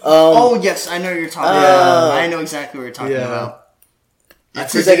 Oh yes, I know what you're talking about. I know exactly what you're talking about.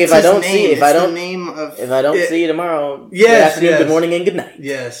 He's like, if I don't see you tomorrow, yes, good afternoon, good morning, and good night.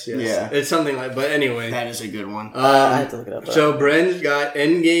 Yes. Yeah. It's something like. But anyway, that is a good one. I have to look it up. So Bren's got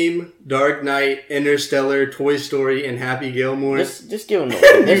Endgame, Dark Knight, Interstellar, Toy Story, and Happy Gilmore. Just give him.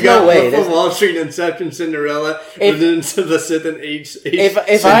 There's no way. There's Wall Street, Inception, Cinderella, Into the Sith, and H.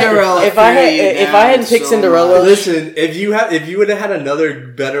 If I hadn't picked Cinderella, listen. If you would have had another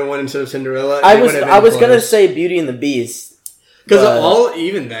better one instead of Cinderella, I was gonna say Beauty and the Beast. Because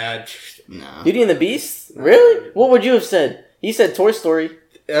even that. No. Beauty and the Beast? Really? What would you have said? You said Toy Story.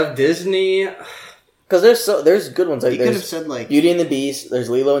 Of Disney. Because there's good ones. Like, you could have said like Beauty and the Beast. There's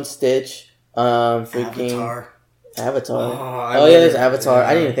Lilo and Stitch. Avatar. Oh yeah, there's Avatar.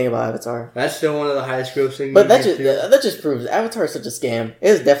 I didn't even think about Avatar. That's still one of the highest grossing. But that just proves Avatar is such a scam. It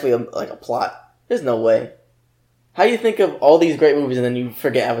is definitely a plot. There's no way. How do you think of all these great movies and then you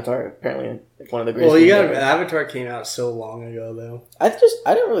forget Avatar? Apparently, one of the greatest. Well, Avatar came out so long ago, though. I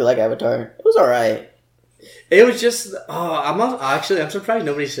didn't really like Avatar. It was alright. It was just. I'm surprised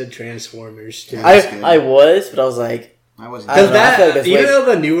nobody said Transformers too. I was, but I was like, I wasn't. Because even though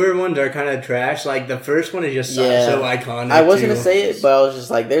the newer ones are kind of trash, like the first one is just so iconic. I was gonna say it, but I was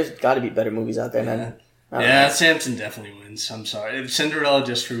just like, there's got to be better movies out there, man. Yeah, Samson definitely wins. I'm sorry. If Cinderella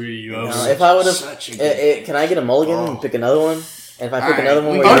just screwed you over. If I would have... Can I get a mulligan and pick another one? And if I pick another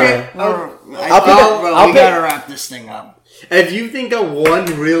one... We gotta wrap this thing up. If you think of one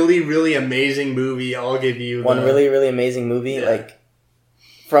really, really amazing movie, I'll give you... One really, really amazing movie? Like,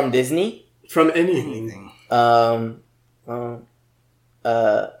 from Disney? From anything. Harry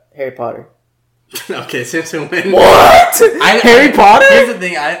Potter. Okay, Samson wins. What? Harry Potter? Here's the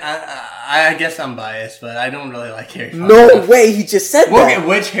thing. I guess I'm biased, but I don't really like Harry Potter. No way, he just said that.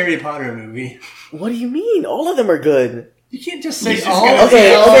 Which Harry Potter movie? What do you mean? All of them are good. You can't just say all.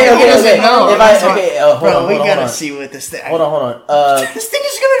 Okay. Bro, we gotta see what this thing. Hold on. This thing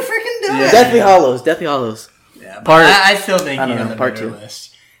is gonna freaking die. Yeah. Deathly Hallows. Yeah, I still think he has a part better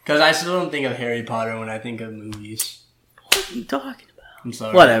list because I still don't think of Harry Potter when I think of movies. What are you talking about? I'm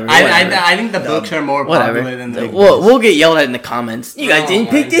sorry. Whatever. I think the books are more popular than the movies. We'll get yelled at in the comments. You guys didn't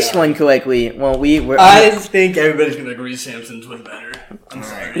pick this one correctly. Well, I think everybody's gonna agree Samson's was better. I'm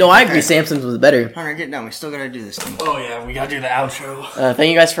sorry. No, I agree Samson's was better. Hunter, get down. We still gotta do this thing. Oh yeah, we gotta do the outro.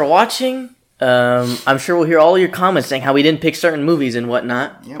 Thank you guys for watching. I'm sure we'll hear all your comments saying how we didn't pick certain movies and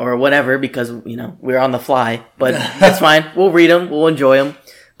whatnot or whatever because we're on the fly. But that's fine. We'll read them. We'll enjoy them.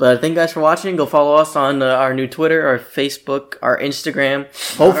 But thank you guys for watching. Go follow us on our new Twitter, our Facebook, our Instagram.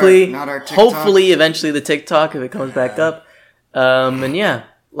 Hopefully, hopefully, eventually the TikTok if it comes back up. And yeah,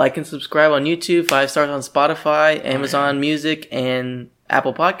 like and subscribe on YouTube. 5 stars on Spotify, Amazon Music, and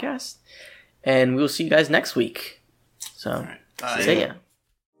Apple Podcasts. And we'll see you guys next week. So, see ya.